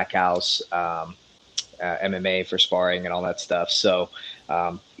trains at Black House, MMA for sparring and all that stuff. So,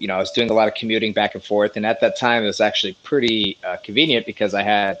 I was doing a lot of commuting back and forth. And at that time, it was actually pretty convenient because I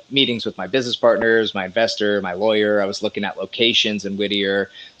had meetings with my business partners, my investor, my lawyer. I was looking at locations in Whittier.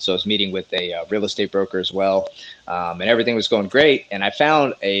 So I was meeting with a real estate broker as well. And everything was going great. And I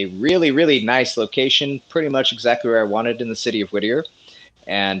found a really, really nice location, pretty much exactly where I wanted in the city of Whittier.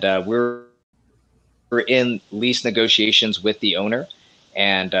 And we're in lease negotiations with the owner.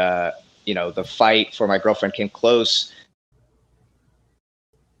 And, the fight for my girlfriend came close.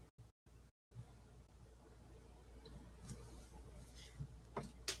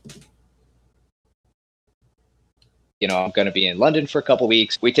 I'm going to be in London for a couple of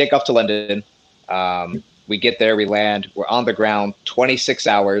weeks. We take off to London. We get there, we land, we're on the ground 26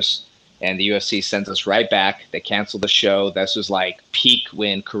 hours, and the UFC sends us right back. They canceled the show. This was like peak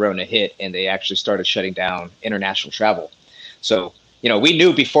when Corona hit, and they actually started shutting down international travel. So, we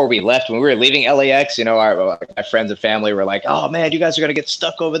knew before we left, when we were leaving LAX, our friends and family were like, oh man, you guys are going to get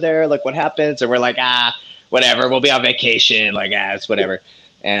stuck over there. Like, what happens? And we're like, whatever, we'll be on vacation. Like, it's whatever.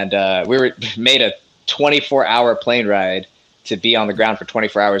 And we made a 24-hour plane ride to be on the ground for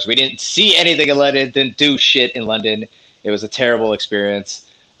 24 hours. We didn't see anything in London, didn't do shit in London. It was a terrible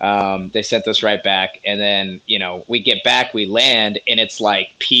experience. They sent us right back. And then, we get back, we land, and it's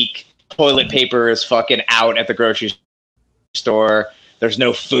like peak toilet paper is fucking out at the grocery store. There's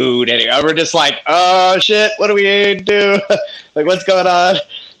no food anyway. We're just like, oh shit, what do we do? Like, what's going on?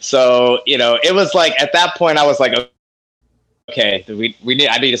 So, it was like, at that point I was like, okay,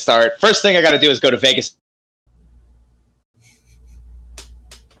 I need to start. First thing I got to do is go to Vegas.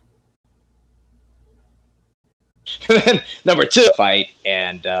 Then number two, fight,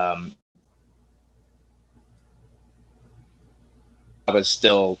 and I was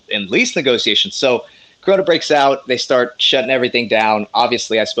still in lease negotiations. So Corona breaks out. They start shutting everything down.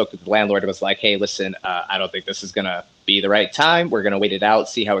 Obviously, I spoke with the landlord. It was like, hey, listen, I don't think this is going to be the right time. We're going to wait it out,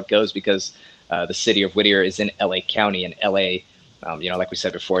 see how it goes, because the city of Whittier is in LA County, and LA, like we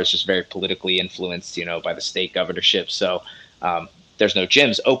said before, it's just very politically influenced, by the state governorship. So there's no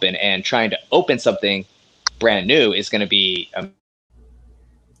gyms open, and trying to open something brand new is going to be an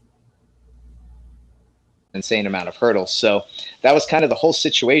insane amount of hurdles. So that was kind of the whole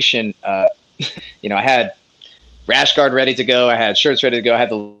situation. I had rash guard ready to go. I had shirts ready to go. I had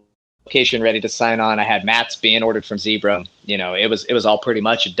the location ready to sign on. I had mats being ordered from Zebra. It was all pretty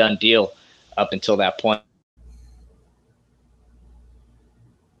much a done deal up until that point.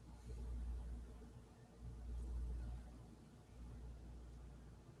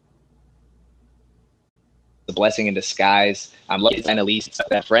 The blessing in disguise. I'm lucky to sign a lease.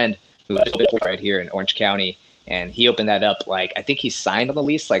 That friend who lives right here in Orange County, and he opened that up I think he signed on the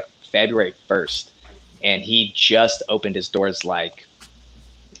lease February 1st, and he just opened his doors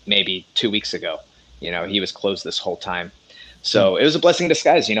maybe 2 weeks ago. He was closed this whole time. So it was a blessing in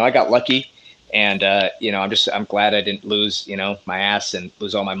disguise. I got lucky, and I'm glad I didn't lose my ass and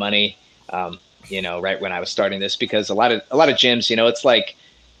lose all my money. Right when I was starting this, because a lot of gyms, it's like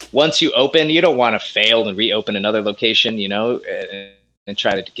once you open, you don't want to fail and reopen another location, and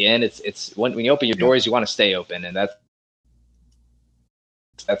try it again. It's when you open your doors, you want to stay open, and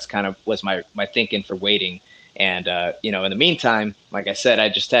that's kind of was my thinking for waiting. And in the meantime, like I said, I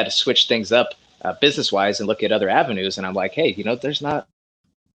just had to switch things up business wise and look at other avenues. And I'm like, hey, there's not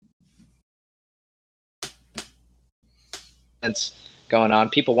going on.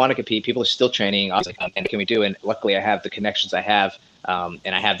 People want to compete. People are still training. And can we do? And luckily, I have the connections I have,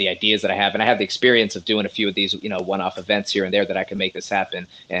 and I have the ideas that I have, and I have the experience of doing a few of these, one-off events here and there that I can make this happen.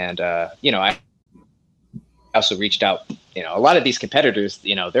 And I also reached out. A lot of these competitors,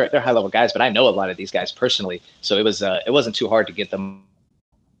 they're high-level guys, but I know a lot of these guys personally, so it wasn't too hard to get them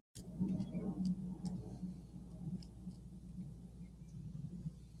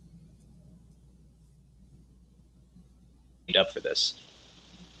up for this.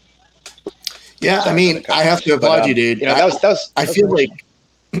 Yeah, I mean, I have to applaud you, dude. I feel like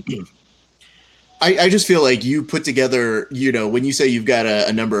I just feel like you put together, when you say you've got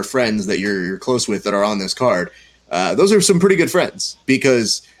a number of friends that you're close with that are on this card, those are some pretty good friends,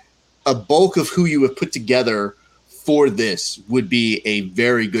 because a bulk of who you have put together for this would be a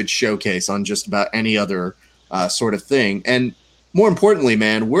very good showcase on just about any other sort of thing. And more importantly,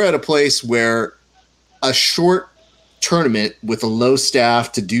 man, we're at a place where a short tournament with a low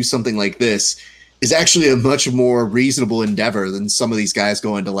staff to do something like this is actually a much more reasonable endeavor than some of these guys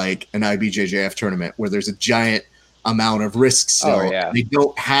going to like an IBJJF tournament where there's a giant amount of risk still. Oh, yeah. They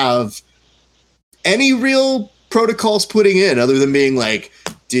don't have any real protocols putting in other than being like,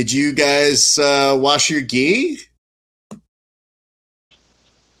 did you guys wash your gi?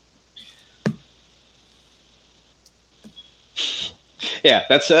 Yeah,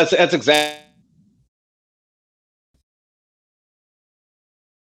 that's exactly.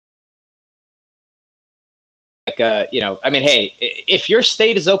 I mean, hey, if your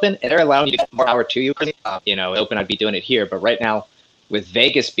state is open and they're allowing you to get more power to you, open, I'd be doing it here. But right now, with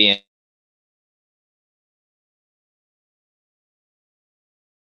Vegas being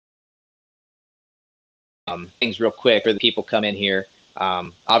things real quick, or the people come in here.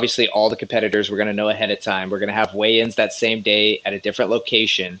 Obviously, all the competitors we're going to know ahead of time. We're going to have weigh-ins that same day at a different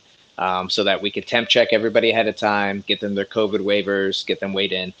location, so that we could temp check everybody ahead of time, get them their COVID waivers, get them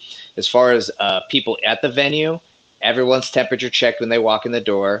weighed in. As far as people at the venue, everyone's temperature checked when they walk in the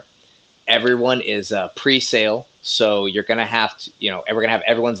door. Everyone is pre-sale, so you're going to have to, we're going to have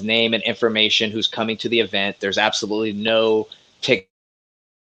everyone's name and information who's coming to the event. There's absolutely no ticket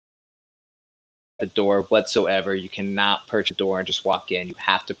the door whatsoever. You cannot purchase a door and just walk in. You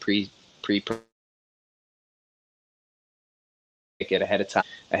have to pre it ahead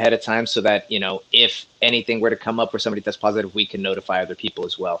of time, so that if anything were to come up where somebody tests positive, we can notify other people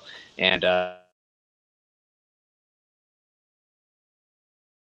as well. And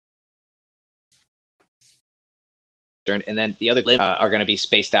and then the other are going to be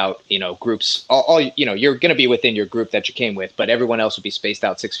spaced out, groups, all you're going to be within your group that you came with, but everyone else will be spaced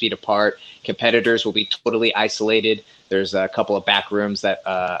out 6 feet apart. Competitors will be totally isolated. There's a couple of back rooms that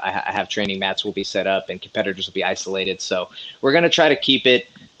I have training mats will be set up, and competitors will be isolated. So we're going to try to keep it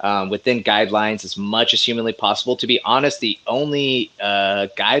within guidelines as much as humanly possible. To be honest, the only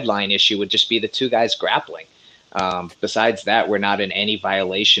guideline issue would just be the two guys grappling. Besides that, we're not in any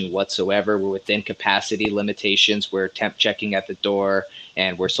violation whatsoever. We're within capacity limitations. We're temp checking at the door,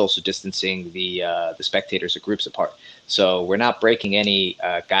 and we're social distancing the spectators or groups apart. So we're not breaking any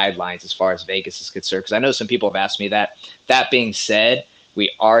guidelines as far as Vegas is concerned, because I know some people have asked me that. That being said,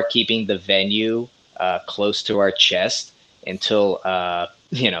 we are keeping the venue close to our chest until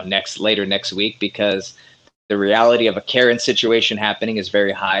later next week, because the reality of a Karen situation happening is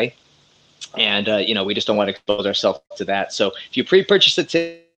very high. And, we just don't want to expose ourselves to that. So if you pre-purchase a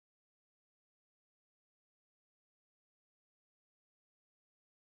ticket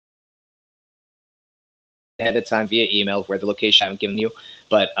ahead of time via email, where the location I haven't given you,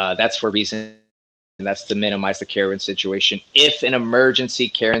 but that's for a reason, and that's to minimize the Karen situation. If an emergency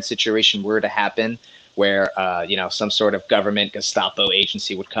Karen situation were to happen, where, some sort of government Gestapo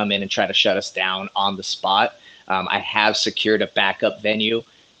agency would come in and try to shut us down on the spot, I have secured a backup venue.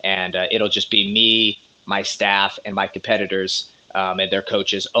 And it'll just be me, my staff, and my competitors and their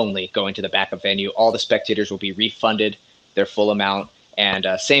coaches only going to the backup venue. All the spectators will be refunded their full amount. And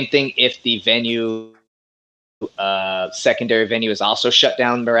same thing if the venue, secondary venue, is also shut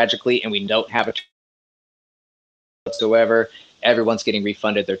down magically and we don't have a whatsoever. everyone's getting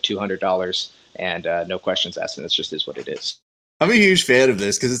refunded their $200 and no questions asked. And it just is what it is. I'm a huge fan of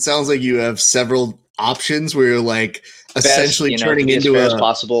this because it sounds like you have several options where you're like essentially turning into as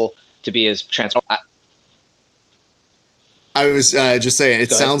possible to be as transparent. I was just saying,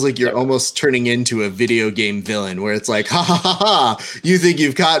 it sounds like you're almost turning into a video game villain where it's like, ha ha ha ha, you think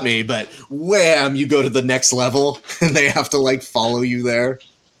you've caught me, but wham, you go to the next level and they have to like follow you there.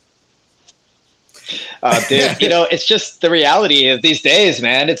 Dude, it's just the reality of these days,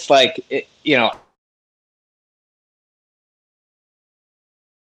 man. It's like,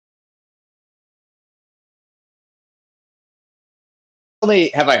 only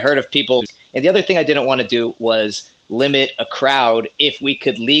have I heard of people. And the other thing I didn't want to do was limit a crowd if we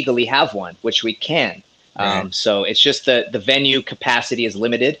could legally have one, which we can. Right. So it's just the venue capacity is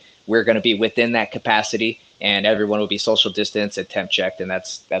limited. We're going to be within that capacity, and everyone will be social distance and temp checked, and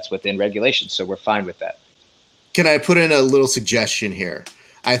that's within regulations. So we're fine with that. Can I put in a little suggestion here?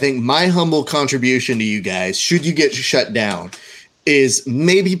 I think my humble contribution to you guys, should you get shut down, is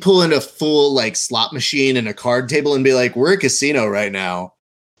maybe pull in a full like slot machine and a card table and be like, we're a casino right now.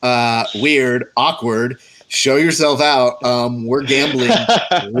 Weird, awkward. Show yourself out. We're gambling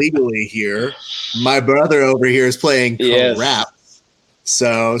legally here. My brother over here is playing rap.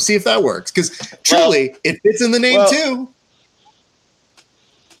 So see if that works. Because truly, it fits in the name too.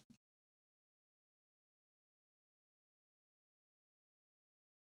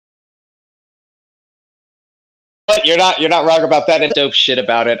 But you're not wrong about that. And dope shit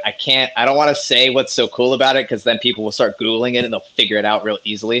about it. I don't want to say what's so cool about it because then people will start Googling it and they'll figure it out real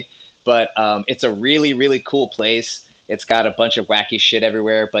easily. But it's a really, really cool place. It's got a bunch of wacky shit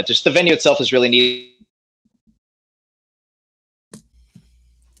everywhere, but just the venue itself is really neat.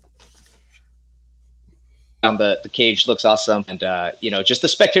 The cage looks awesome. And, just the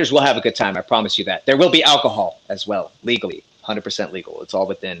spectators will have a good time. I promise you that. There will be alcohol as well, legally, 100% legal. It's all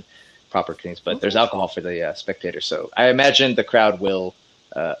within proper things, but there's alcohol for the spectators. So I imagine the crowd will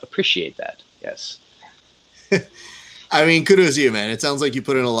appreciate that. Yes. I mean, kudos to you, man. It sounds like you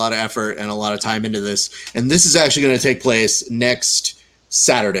put in a lot of effort and a lot of time into this. And this is actually going to take place next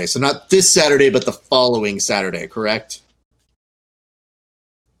Saturday. So not this Saturday, but the following Saturday, correct?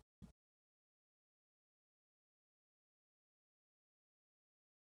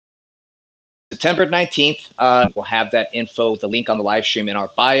 September 19th, we'll have that info, the link on the live stream in our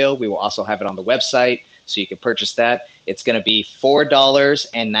bio. We will also have it on the website, so you can purchase that. It's going to be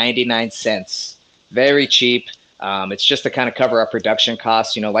 $4.99. Very cheap. It's just to kind of cover our production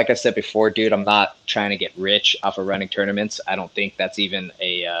costs. Like I said before, dude, I'm not trying to get rich off of running tournaments. I don't think that's even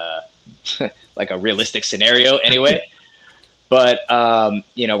a like a realistic scenario anyway. But,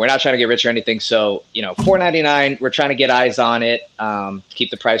 we're not trying to get rich or anything. So, $4.99, we're trying to get eyes on it, keep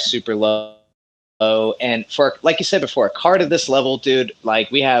the price super low. And for, like you said before, a card of this level, dude, like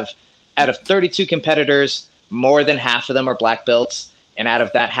we have out of 32 competitors, more than half of them are black belts. And out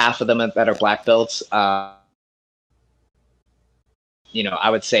of that half of them that are black belts, I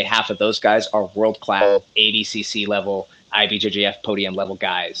would say half of those guys are world-class ADCC level, IBJJF podium level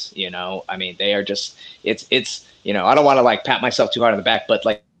guys. I mean, they are just, it's I don't want to like pat myself too hard on the back, but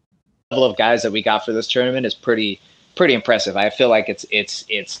like the level of guys that we got for this tournament is pretty impressive. I feel like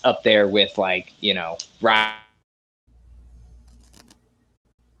it's up there with like, Ryan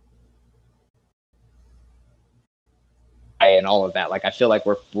and all of that. Like, I feel like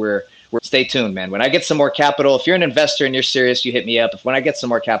we're stay tuned, man. When I get some more capital, if you're an investor and you're serious, you hit me up. When I get some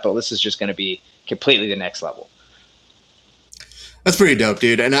more capital, this is just going to be completely the next level. That's pretty dope,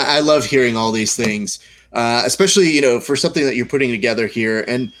 dude. And I love hearing all these things, especially, for something that you're putting together here.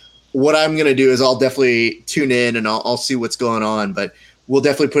 And what I'm going to do is I'll definitely tune in and I'll see what's going on, but we'll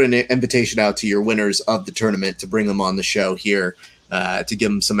definitely put an invitation out to your winners of the tournament to bring them on the show here to give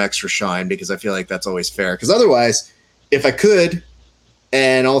them some extra shine, because I feel like that's always fair. Because otherwise, if I could,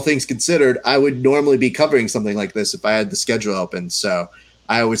 and all things considered, I would normally be covering something like this if I had the schedule open. So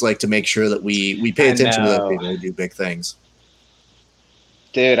I always like to make sure that we pay attention to those people who do big things.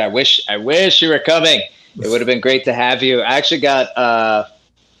 Dude, I wish you were coming. It would have been great to have you. I actually got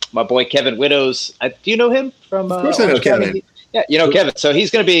my boy Kevin Widows. Do you know him from? Of course, I know Kevin. Yeah, Kevin. So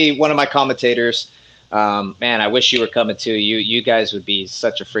he's going to be one of my commentators. Man, I wish you were coming too. You guys would be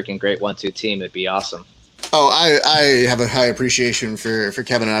such a freaking great 1-2 team. It'd be awesome. Oh, I have a high appreciation for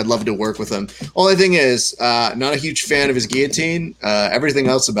Kevin, and I'd love to work with him. Only thing is, not a huge fan of his guillotine. Everything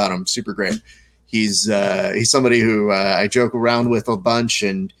else about him, super great. He's somebody who I joke around with a bunch,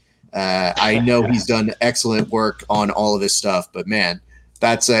 and I know he's done excellent work on all of his stuff. But man,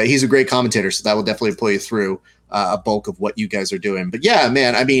 he's a great commentator, so that will definitely pull you through a bulk of what you guys are doing. But yeah,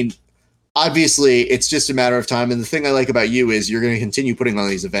 man, I mean, obviously it's just a matter of time. And the thing I like about you is you're going to continue putting on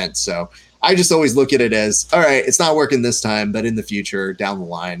these events. So I just always look at it as, all right, it's not working this time, but in the future, down the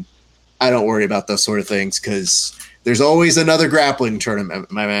line, I don't worry about those sort of things because there's always another grappling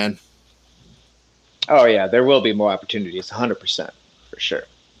tournament, my man. Oh yeah, there will be more opportunities, 100% for sure.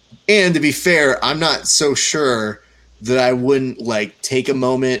 And to be fair, I'm not so sure that I wouldn't like take a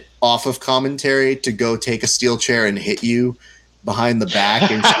moment off of commentary to go take a steel chair and hit you behind the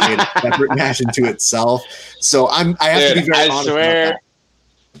back and create a separate match into itself. So I have to be very honest about that.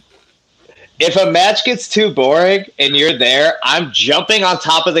 If a match gets too boring and you're there, I'm jumping on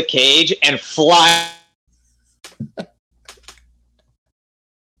top of the cage and flying.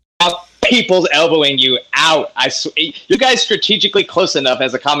 People's elbowing you out. I swear, you guys strategically close enough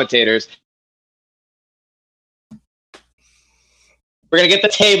as the commentators. We're gonna get the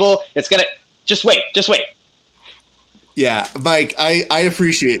table. It's gonna just wait. Yeah, Mike, I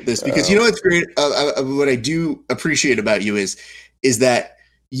appreciate this because you know what's great. What I do appreciate about you is that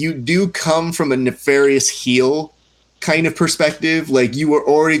you do come from a nefarious heel kind of perspective. Like you were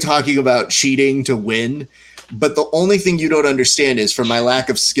already talking about cheating to win. But the only thing you don't understand is from my lack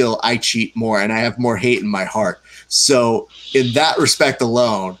of skill, I cheat more and I have more hate in my heart. So in that respect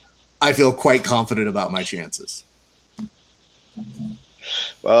alone, I feel quite confident about my chances.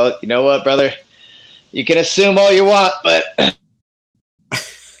 Well, you know what, brother? You can assume all you want, but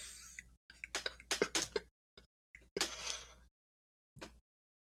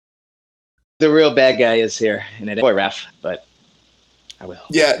the real bad guy is here. And it boy ref, but I will.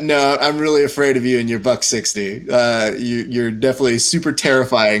 Yeah, no, I'm really afraid of you and your $160. You're definitely super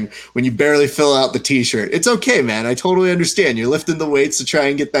terrifying when you barely fill out the t-shirt. It's okay, man. I totally understand. You're lifting the weights to try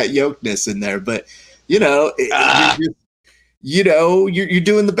and get that yokeness in there, but you're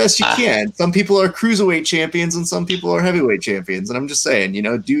doing the best you can. Some people are cruiserweight champions and some people are heavyweight champions, and I'm just saying,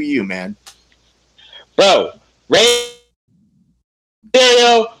 do you, man? Bro, Rey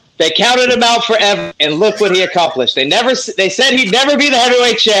Mysterio. They counted him out forever, and look what he accomplished. They said he'd never be the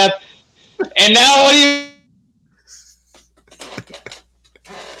heavyweight champ, and now what do you?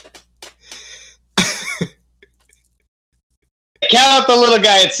 Count out the little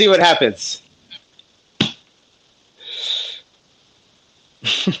guy and see what happens.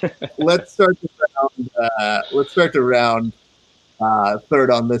 Let's start the round third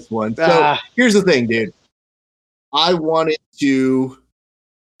on this one. So here's the thing, dude. I wanted to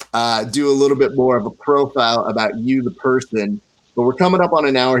do a little bit more of a profile about you, the person, but we're coming up on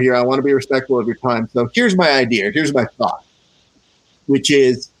an hour here. I want to be respectful of your time. So here's my idea. Here's my thought, which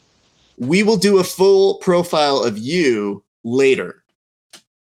is we will do a full profile of you later,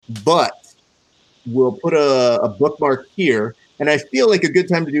 but we'll put a bookmark here. And I feel like a good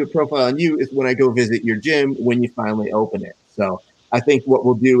time to do a profile on you is when I go visit your gym when you finally open it. So I think what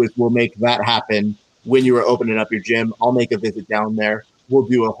we'll do is we'll make that happen when you are opening up your gym. I'll make a visit down there. We'll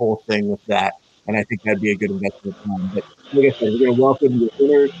do a whole thing with that, and I think that'd be a good investment of time. But like I said, we're going to welcome the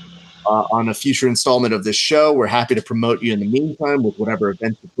winners on a future installment of this show. We're happy to promote you in the meantime with whatever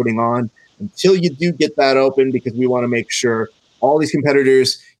events you're putting on until you do get that open, because we want to make sure all these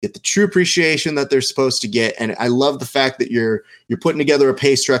competitors get the true appreciation that they're supposed to get. And I love the fact that you're putting together a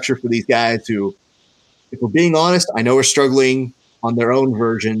pay structure for these guys who, if we're being honest, I know are struggling on their own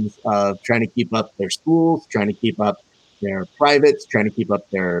versions of trying to keep up their schools, trying to keep up their privates, trying to keep up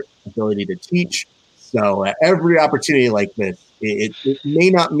their ability to teach. So every opportunity like this, it may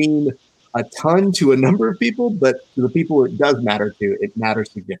not mean a ton to a number of people, but to the people it does matter to, it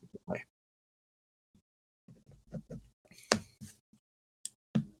matters significantly.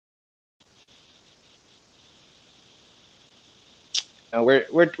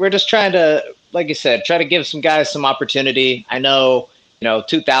 We're just trying to, like you said, try to give some guys some opportunity. I know,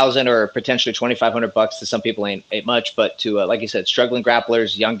 $2,000 or potentially $2,500 to some people ain't much, but to like you said, struggling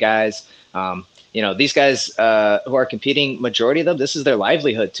grapplers, young guys, these guys who are competing, majority of them, this is their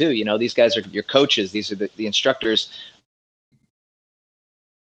livelihood too. These guys are your coaches. These are the instructors.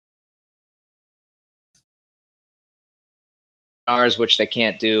 Ours, which they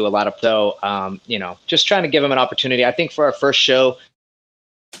can't do a lot of. So, just trying to give them an opportunity. I think for our first show,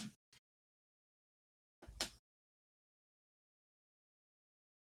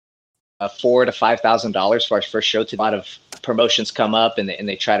 $4,000 to $5,000 for our first show. To a lot of promotions come up and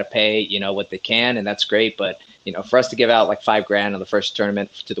they try to pay, what they can, and that's great. But for us to give out like $5,000 on the first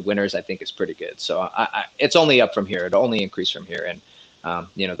tournament to the winners, I think is pretty good. So it's only up from here. It'll only increase from here. And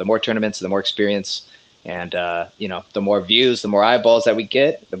the more tournaments, the more experience, and the more views, the more eyeballs that we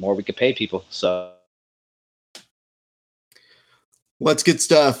get, the more we can pay people. So. What's good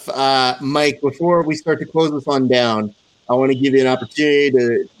stuff, Mike? Before we start to close this on down. I want to give you an opportunity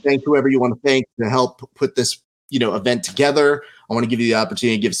to thank whoever you want to thank to help put this, event together. I want to give you the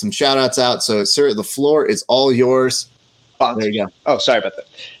opportunity to give some shout outs out. So, sir, the floor is all yours. There you go. Oh, sorry about that.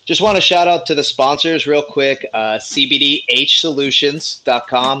 Just want to shout out to the sponsors real quick.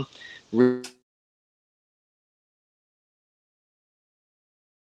 CBDHsolutions.com.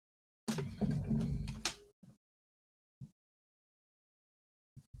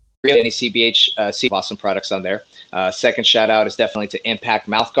 Any CBH awesome products on there. Second shout out is definitely to Impact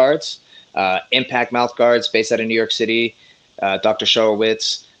Mouth Guards. Impact Mouth Guards, based out of New York City. Dr.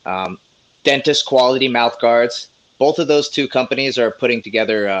 Shorowitz. Dentist Quality Mouth Guards. Both of those two companies are putting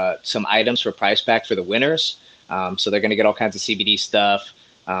together some items for Prize Pack for the winners. So they're going to get all kinds of CBD stuff.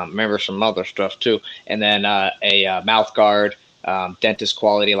 Remember some other stuff too. And then a mouth guard, dentist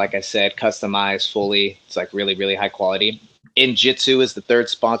quality, like I said, customized fully. It's like really, really high quality. Injitsu is the third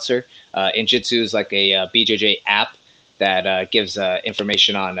sponsor. Injitsu is like a BJJ app that gives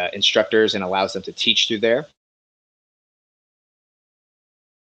information on instructors and allows them to teach through there.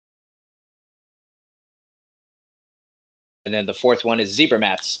 And then the fourth one is Zebra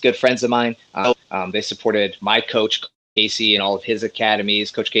Mats. Good friends of mine. They supported my coach, Casey, and all of his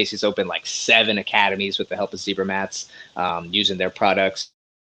academies. Coach Casey's opened like 7 academies with the help of Zebra Mats, using their products.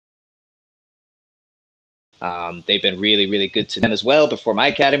 They've been really, really good to them as well before my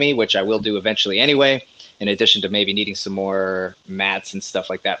academy, which I will do eventually anyway, in addition to maybe needing some more mats and stuff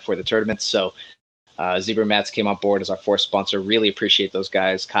like that for the tournaments. So Zebra Mats came on board as our fourth sponsor. Really appreciate those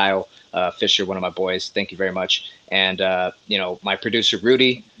guys. Kyle Fisher, one of my boys. Thank you very much. And, my producer,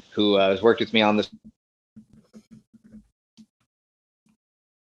 Rudy, who has worked with me on this.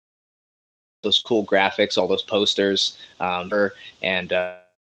 Those cool graphics, all those posters, and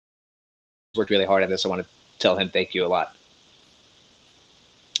worked really hard at this. I want to tell him thank you a lot.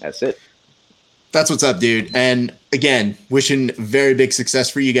 That's it. That's what's up, dude. And again, wishing very big success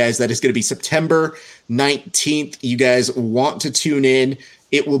for you guys. That is going to be September 19th. You guys want to tune in.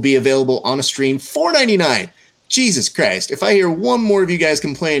 It will be available on a stream, $4.99. Jesus Christ. If I hear one more of you guys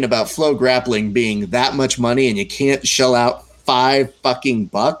complain about Flow Grappling being that much money and you can't shell out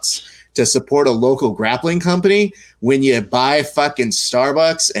 $5 to support a local grappling company when you buy fucking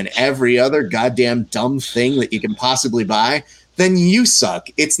Starbucks and every other goddamn dumb thing that you can possibly buy, then you suck.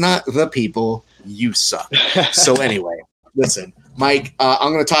 It's not the people. You suck. So anyway, listen, Mike,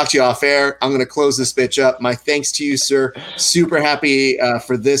 I'm going to talk to you off air. I'm going to close this bitch up. My thanks to you, sir. Super happy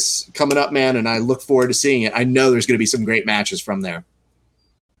for this coming up, man, and I look forward to seeing it. I know there's going to be some great matches from there.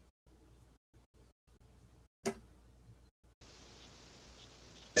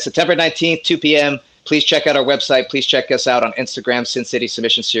 September 19th, 2 p.m. Please check out our website. Please check us out on Instagram, Sin City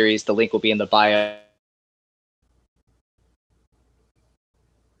Submission Series. The link will be in the bio.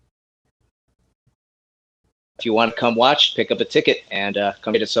 If you want to come watch, pick up a ticket and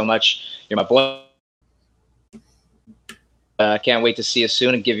come get it so much. You're my boy. Can't wait to see you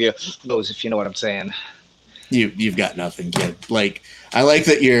soon and give you those, if you know what I'm saying. You've got nothing, kid. Like, I like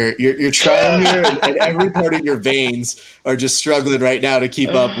that you're trying here, and every part of your veins are just struggling right now to keep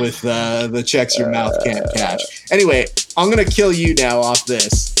up with the checks your mouth can't catch. Anyway, I'm gonna kill you now off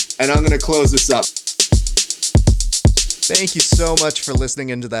this, and I'm gonna close this up. Thank you so much for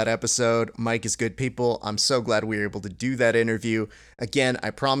listening into that episode. Mike is good people. I'm so glad we were able to do that interview. Again, I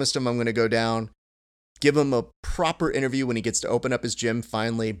promised him I'm going to go down, give him a proper interview when he gets to open up his gym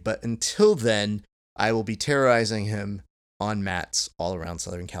finally. But until then, I will be terrorizing him on mats all around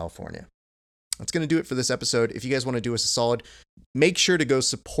Southern California. That's going to do it for this episode. If you guys want to do us a solid, make sure to go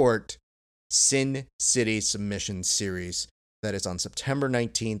support Sin City Submission Series. That is on September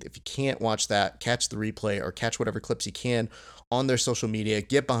 19th. If you can't watch that, catch the replay or catch whatever clips you can on their social media.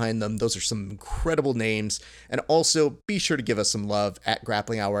 Get behind them. Those are some incredible names. And also be sure to give us some love at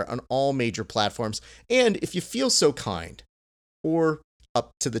Grappling Hour on all major platforms. And if you feel so kind or up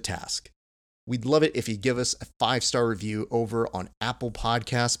to the task, we'd love it if you give us a 5-star review over on Apple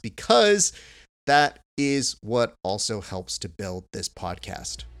Podcasts, because that is what also helps to build this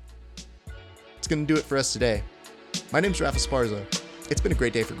podcast. It's going to do it for us today. My name's Rafa Sparza. It's been a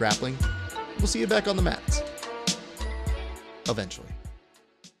great day for grappling. We'll see you back on the mats. Eventually.